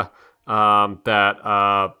Peluca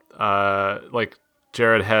that like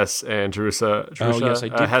Jared Hess and Jerusha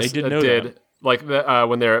I did know that. Like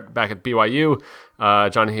when they're back at BYU,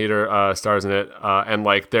 John Hader stars in it, and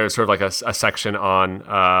like there's sort of like a section on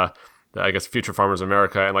I guess Future Farmers of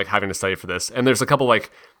America and like having to study for this, and there's a couple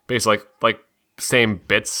like basically like same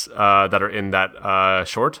bits that are in that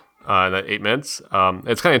short. That 8 minutes.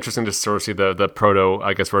 It's kind of interesting to sort of see the proto,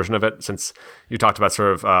 I guess, version of it, since you talked about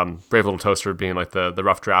sort of Brave Little Toaster being like the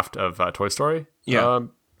rough draft of Toy Story. Yeah.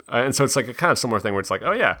 And so it's like a kind of similar thing where it's like,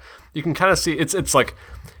 oh yeah, you can kind of see it's like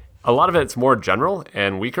a lot of it's more general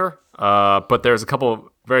and weaker, but there's a couple of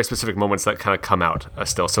very specific moments that kind of come out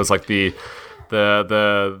still. So it's like the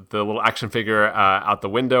little action figure out the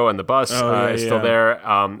window and the bus is still there,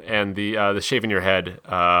 and the shaving your head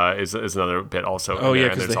is another bit also. Oh yeah,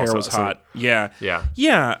 because the hair was hot. Yeah.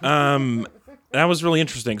 That was really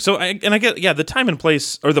interesting. So I get the time and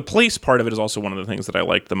place, or the place part of it, is also one of the things that I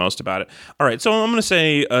liked the most about it. All right, so I'm going to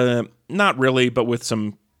say not really, but with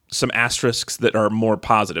some asterisks that are more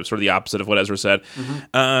positive, sort of the opposite of what Ezra said.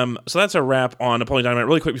 Mm-hmm. So that's a wrap on Napoleon Dynamite.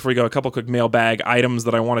 Really quick before we go, a couple quick mailbag items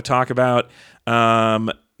that I want to talk about.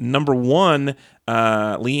 Number one,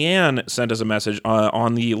 Leanne sent us a message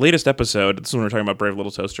on the latest episode. This is when we were talking about Brave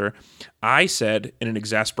Little Toaster. I said, in an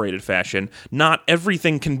exasperated fashion, not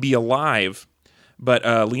everything can be alive. But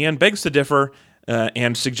Leanne begs to differ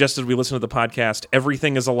and suggested we listen to the podcast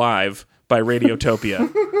Everything is Alive by Radiotopia.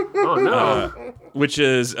 Oh, no. Which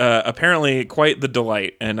is apparently quite the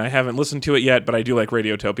delight. And I haven't listened to it yet, but I do like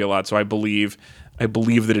Radiotopia a lot, so I believe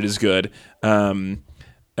that it is good.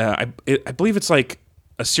 I believe it's like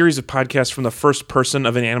a series of podcasts from the first person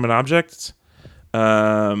of inanimate objects.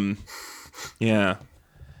 Yeah.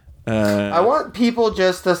 I want people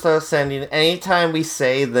just to start sending, anytime we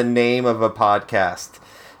say the name of a podcast,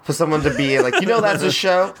 for someone to be like, that's a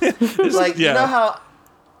show. Like, yeah.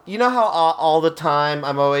 You know how all the time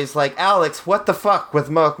I'm always like, Alex, what the fuck with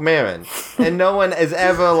Mark Maron? And no one is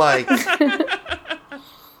ever like,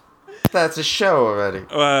 that's a show already.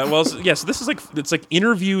 So this is it's like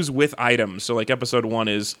interviews with items. So like episode 1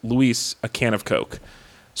 is Luis, a can of Coke.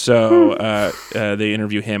 So they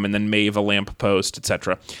interview him, and then Maeve, a lamp post,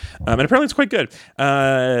 etc. And apparently it's quite good.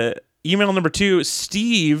 Email number 2,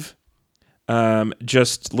 Steve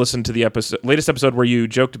just listened to the latest episode where you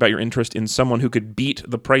joked about your interest in someone who could beat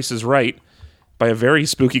The Price is Right by a very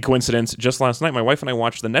spooky coincidence, just last night, my wife and I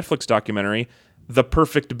watched the Netflix documentary, The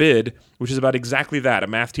Perfect Bid, which is about exactly that, a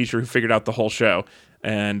math teacher who figured out the whole show.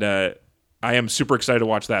 And I am super excited to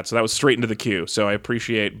watch that. So that was straight into the queue. So I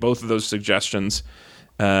appreciate both of those suggestions.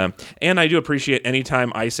 And I do appreciate any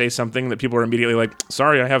time I say something that people are immediately like,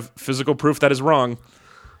 sorry, I have physical proof that is wrong.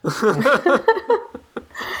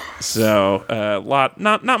 So,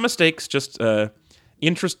 not mistakes, just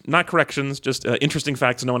not corrections, just interesting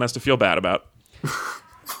facts no one has to feel bad about.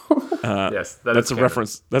 Yes, that's a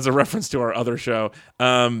reference. That's a reference to our other show.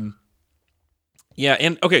 Yeah,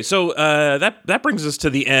 and okay, so that brings us to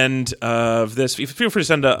the end of this. Feel free to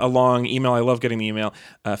send a long email. I love getting the email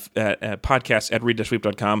at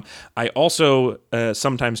podcast@read-weep.com. I also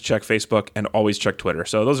sometimes check Facebook and always check Twitter.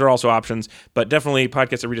 So those are also options, but definitely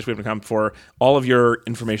podcast@read-weep.com for all of your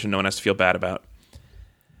information no one has to feel bad about.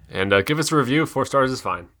 And give us a review. 4 stars is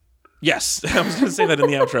fine. Yes, I was going to say that in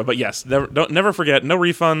the outro, but yes, never forget, no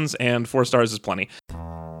refunds, and 4 stars is plenty.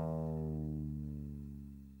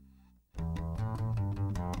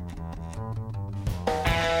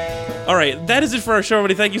 All right, that is it for our show,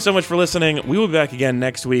 everybody. Thank you so much for listening. We will be back again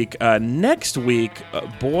next week.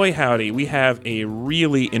 Boy howdy, we have a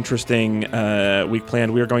really interesting week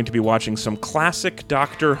planned. We are going to be watching some classic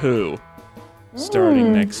Doctor Who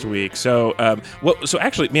starting next week. So,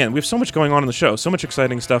 actually, man, we have so much going on in the show, so much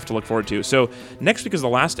exciting stuff to look forward to. So next week is the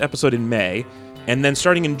last episode in May, and then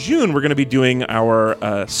starting in June, we're going to be doing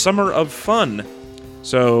our Summer of Fun.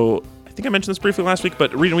 So I think I mentioned this briefly last week,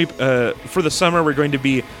 but Read and Weep, for the summer, we're going to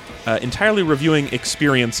be entirely reviewing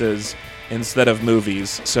experiences instead of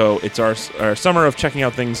movies. So it's our summer of checking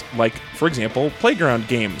out things like, for example, playground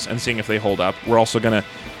games and seeing if they hold up.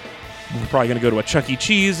 We're probably going to go to a Chuck E.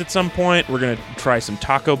 Cheese at some point. We're going to try some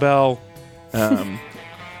Taco Bell.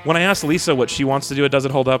 When I asked Lisa what she wants to do at Does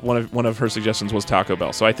It Hold Up, one of her suggestions was Taco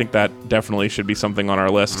Bell. So I think that definitely should be something on our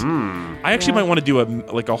list. I actually might want to do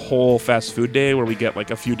a whole fast food day where we get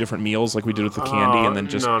like a few different meals like we did with the candy and then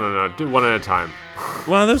just... No. Do one at a time.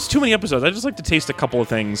 Well, there's too many episodes. I just like to taste a couple of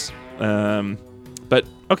things. But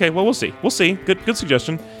okay, well, we'll see. We'll see. Good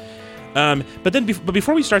suggestion. But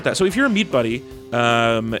before we start that, so if you're a Meat Buddy,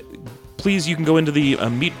 please, you can go into the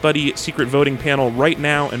Meat Buddy secret voting panel right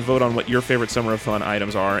now and vote on what your favorite Summer of Fun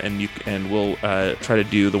items are, and we'll try to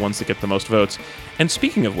do the ones that get the most votes. And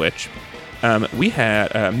speaking of which, we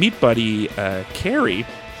had Meat Buddy Carrie,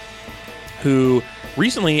 who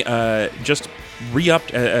recently just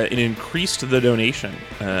re-upped and increased the donation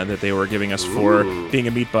that they were giving us for being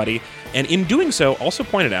a Meat Buddy. And in doing so, also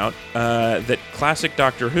pointed out that Classic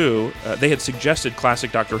Doctor Who, they had suggested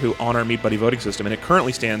Classic Doctor Who on our Meat Buddy voting system, and it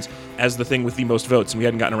currently stands as the thing with the most votes, and we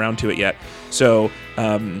hadn't gotten around to it yet. So,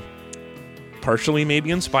 partially maybe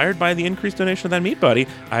inspired by the increased donation of that Meat Buddy,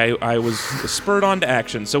 I was spurred on to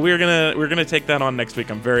action. So we're gonna take that on next week.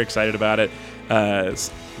 I'm very excited about it.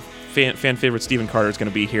 Fan favorite Stephen Carter is going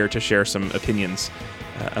to be here to share some opinions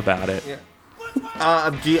about it. Yeah.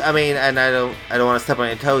 And I don't want to step on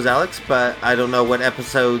your toes, Alex, but I don't know what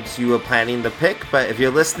episodes you were planning to pick. But if you're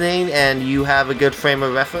listening and you have a good frame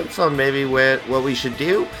of reference on maybe what we should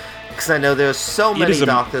do, because I know there's so many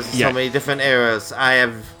doctors in so many different eras,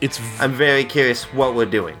 I'm very curious what we're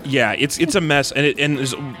doing. Yeah, it's a mess, and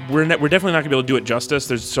we're definitely not going to be able to do it justice.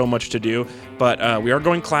 There's so much to do, but we are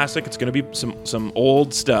going classic. It's going to be some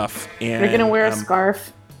old stuff. And you're going to wear a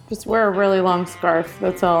scarf. Just wear a really long scarf.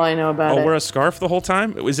 That's all I know about it. Oh, wear a scarf the whole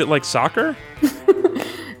time? Is it like soccer?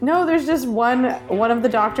 No, there's just one of the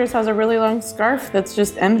doctors has a really long scarf that's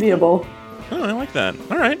just enviable. Oh, I like that.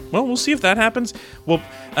 All right. Well, we'll see if that happens. Well,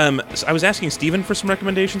 so I was asking Steven for some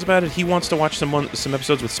recommendations about it. He wants to watch some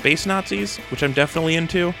episodes with space Nazis, which I'm definitely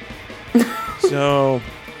into. So,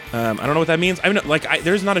 I don't know what that means.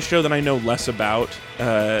 There's not a show that I know less about.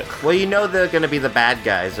 Well, you know they're going to be the bad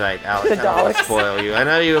guys, right, Alex? The I don't want to spoil you. I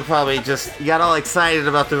know you were probably you got all excited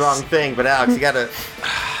about the wrong thing, but Alex, you got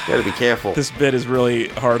to be careful. This bit is really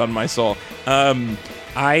hard on my soul.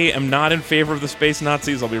 I am not in favor of the space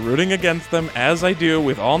Nazis. I'll be rooting against them, as I do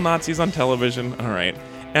with all Nazis on television. All right.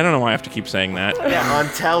 I don't know why I have to keep saying that. Yeah, on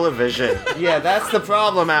television. Yeah, that's the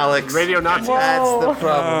problem, Alex. Radio Nazi. That's the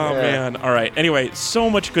problem. Oh, man. All right. Anyway, so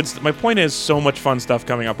much good stuff. My point is so much fun stuff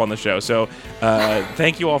coming up on the show. So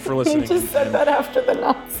thank you all for listening. You just said that after the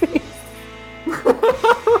Nazis.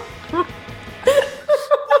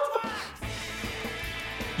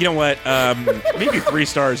 You know what? Maybe 3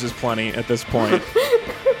 stars is plenty at this point.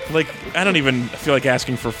 I don't even feel like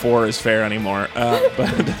asking for 4 is fair anymore.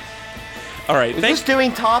 But all right. We're just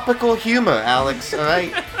doing topical humor, Alex. All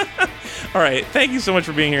right. All right. Thank you so much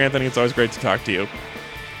for being here, Anthony. It's always great to talk to you.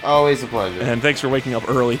 Always a pleasure. And thanks for waking up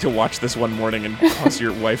early to watch this one morning and cause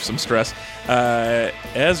your wife some stress.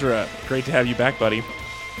 Ezra, great to have you back, buddy.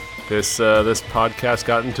 This podcast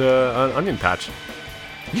got into an onion patch.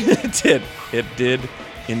 It did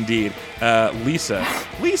indeed.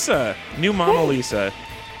 Lisa, new mama Lisa.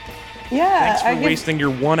 Yeah. Thanks for wasting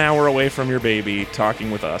your 1 hour away from your baby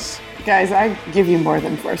talking with us. Guys, I give you more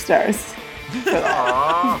than 4 stars.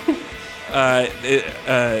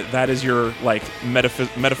 That is your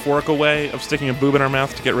metaphorical way of sticking a boob in our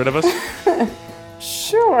mouth to get rid of us?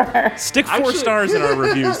 Sure. Stick 4 stars in our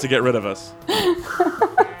reviews to get rid of us.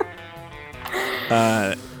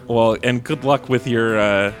 Well, and good luck with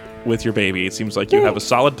your baby. It seems like you have a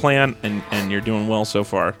solid plan, and you're doing well so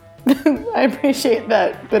far. I appreciate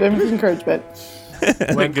that bit of encouragement.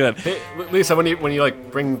 Good. Hey, Lisa, when you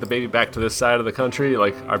bring the baby back to this side of the country,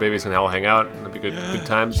 our babies can all hang out. It'll be good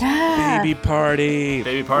times. Yeah. Baby party.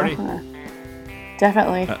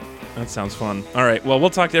 Definitely. That sounds fun. All right. Well,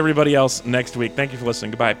 we'll talk to everybody else next week. Thank you for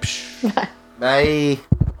listening. Goodbye. Bye.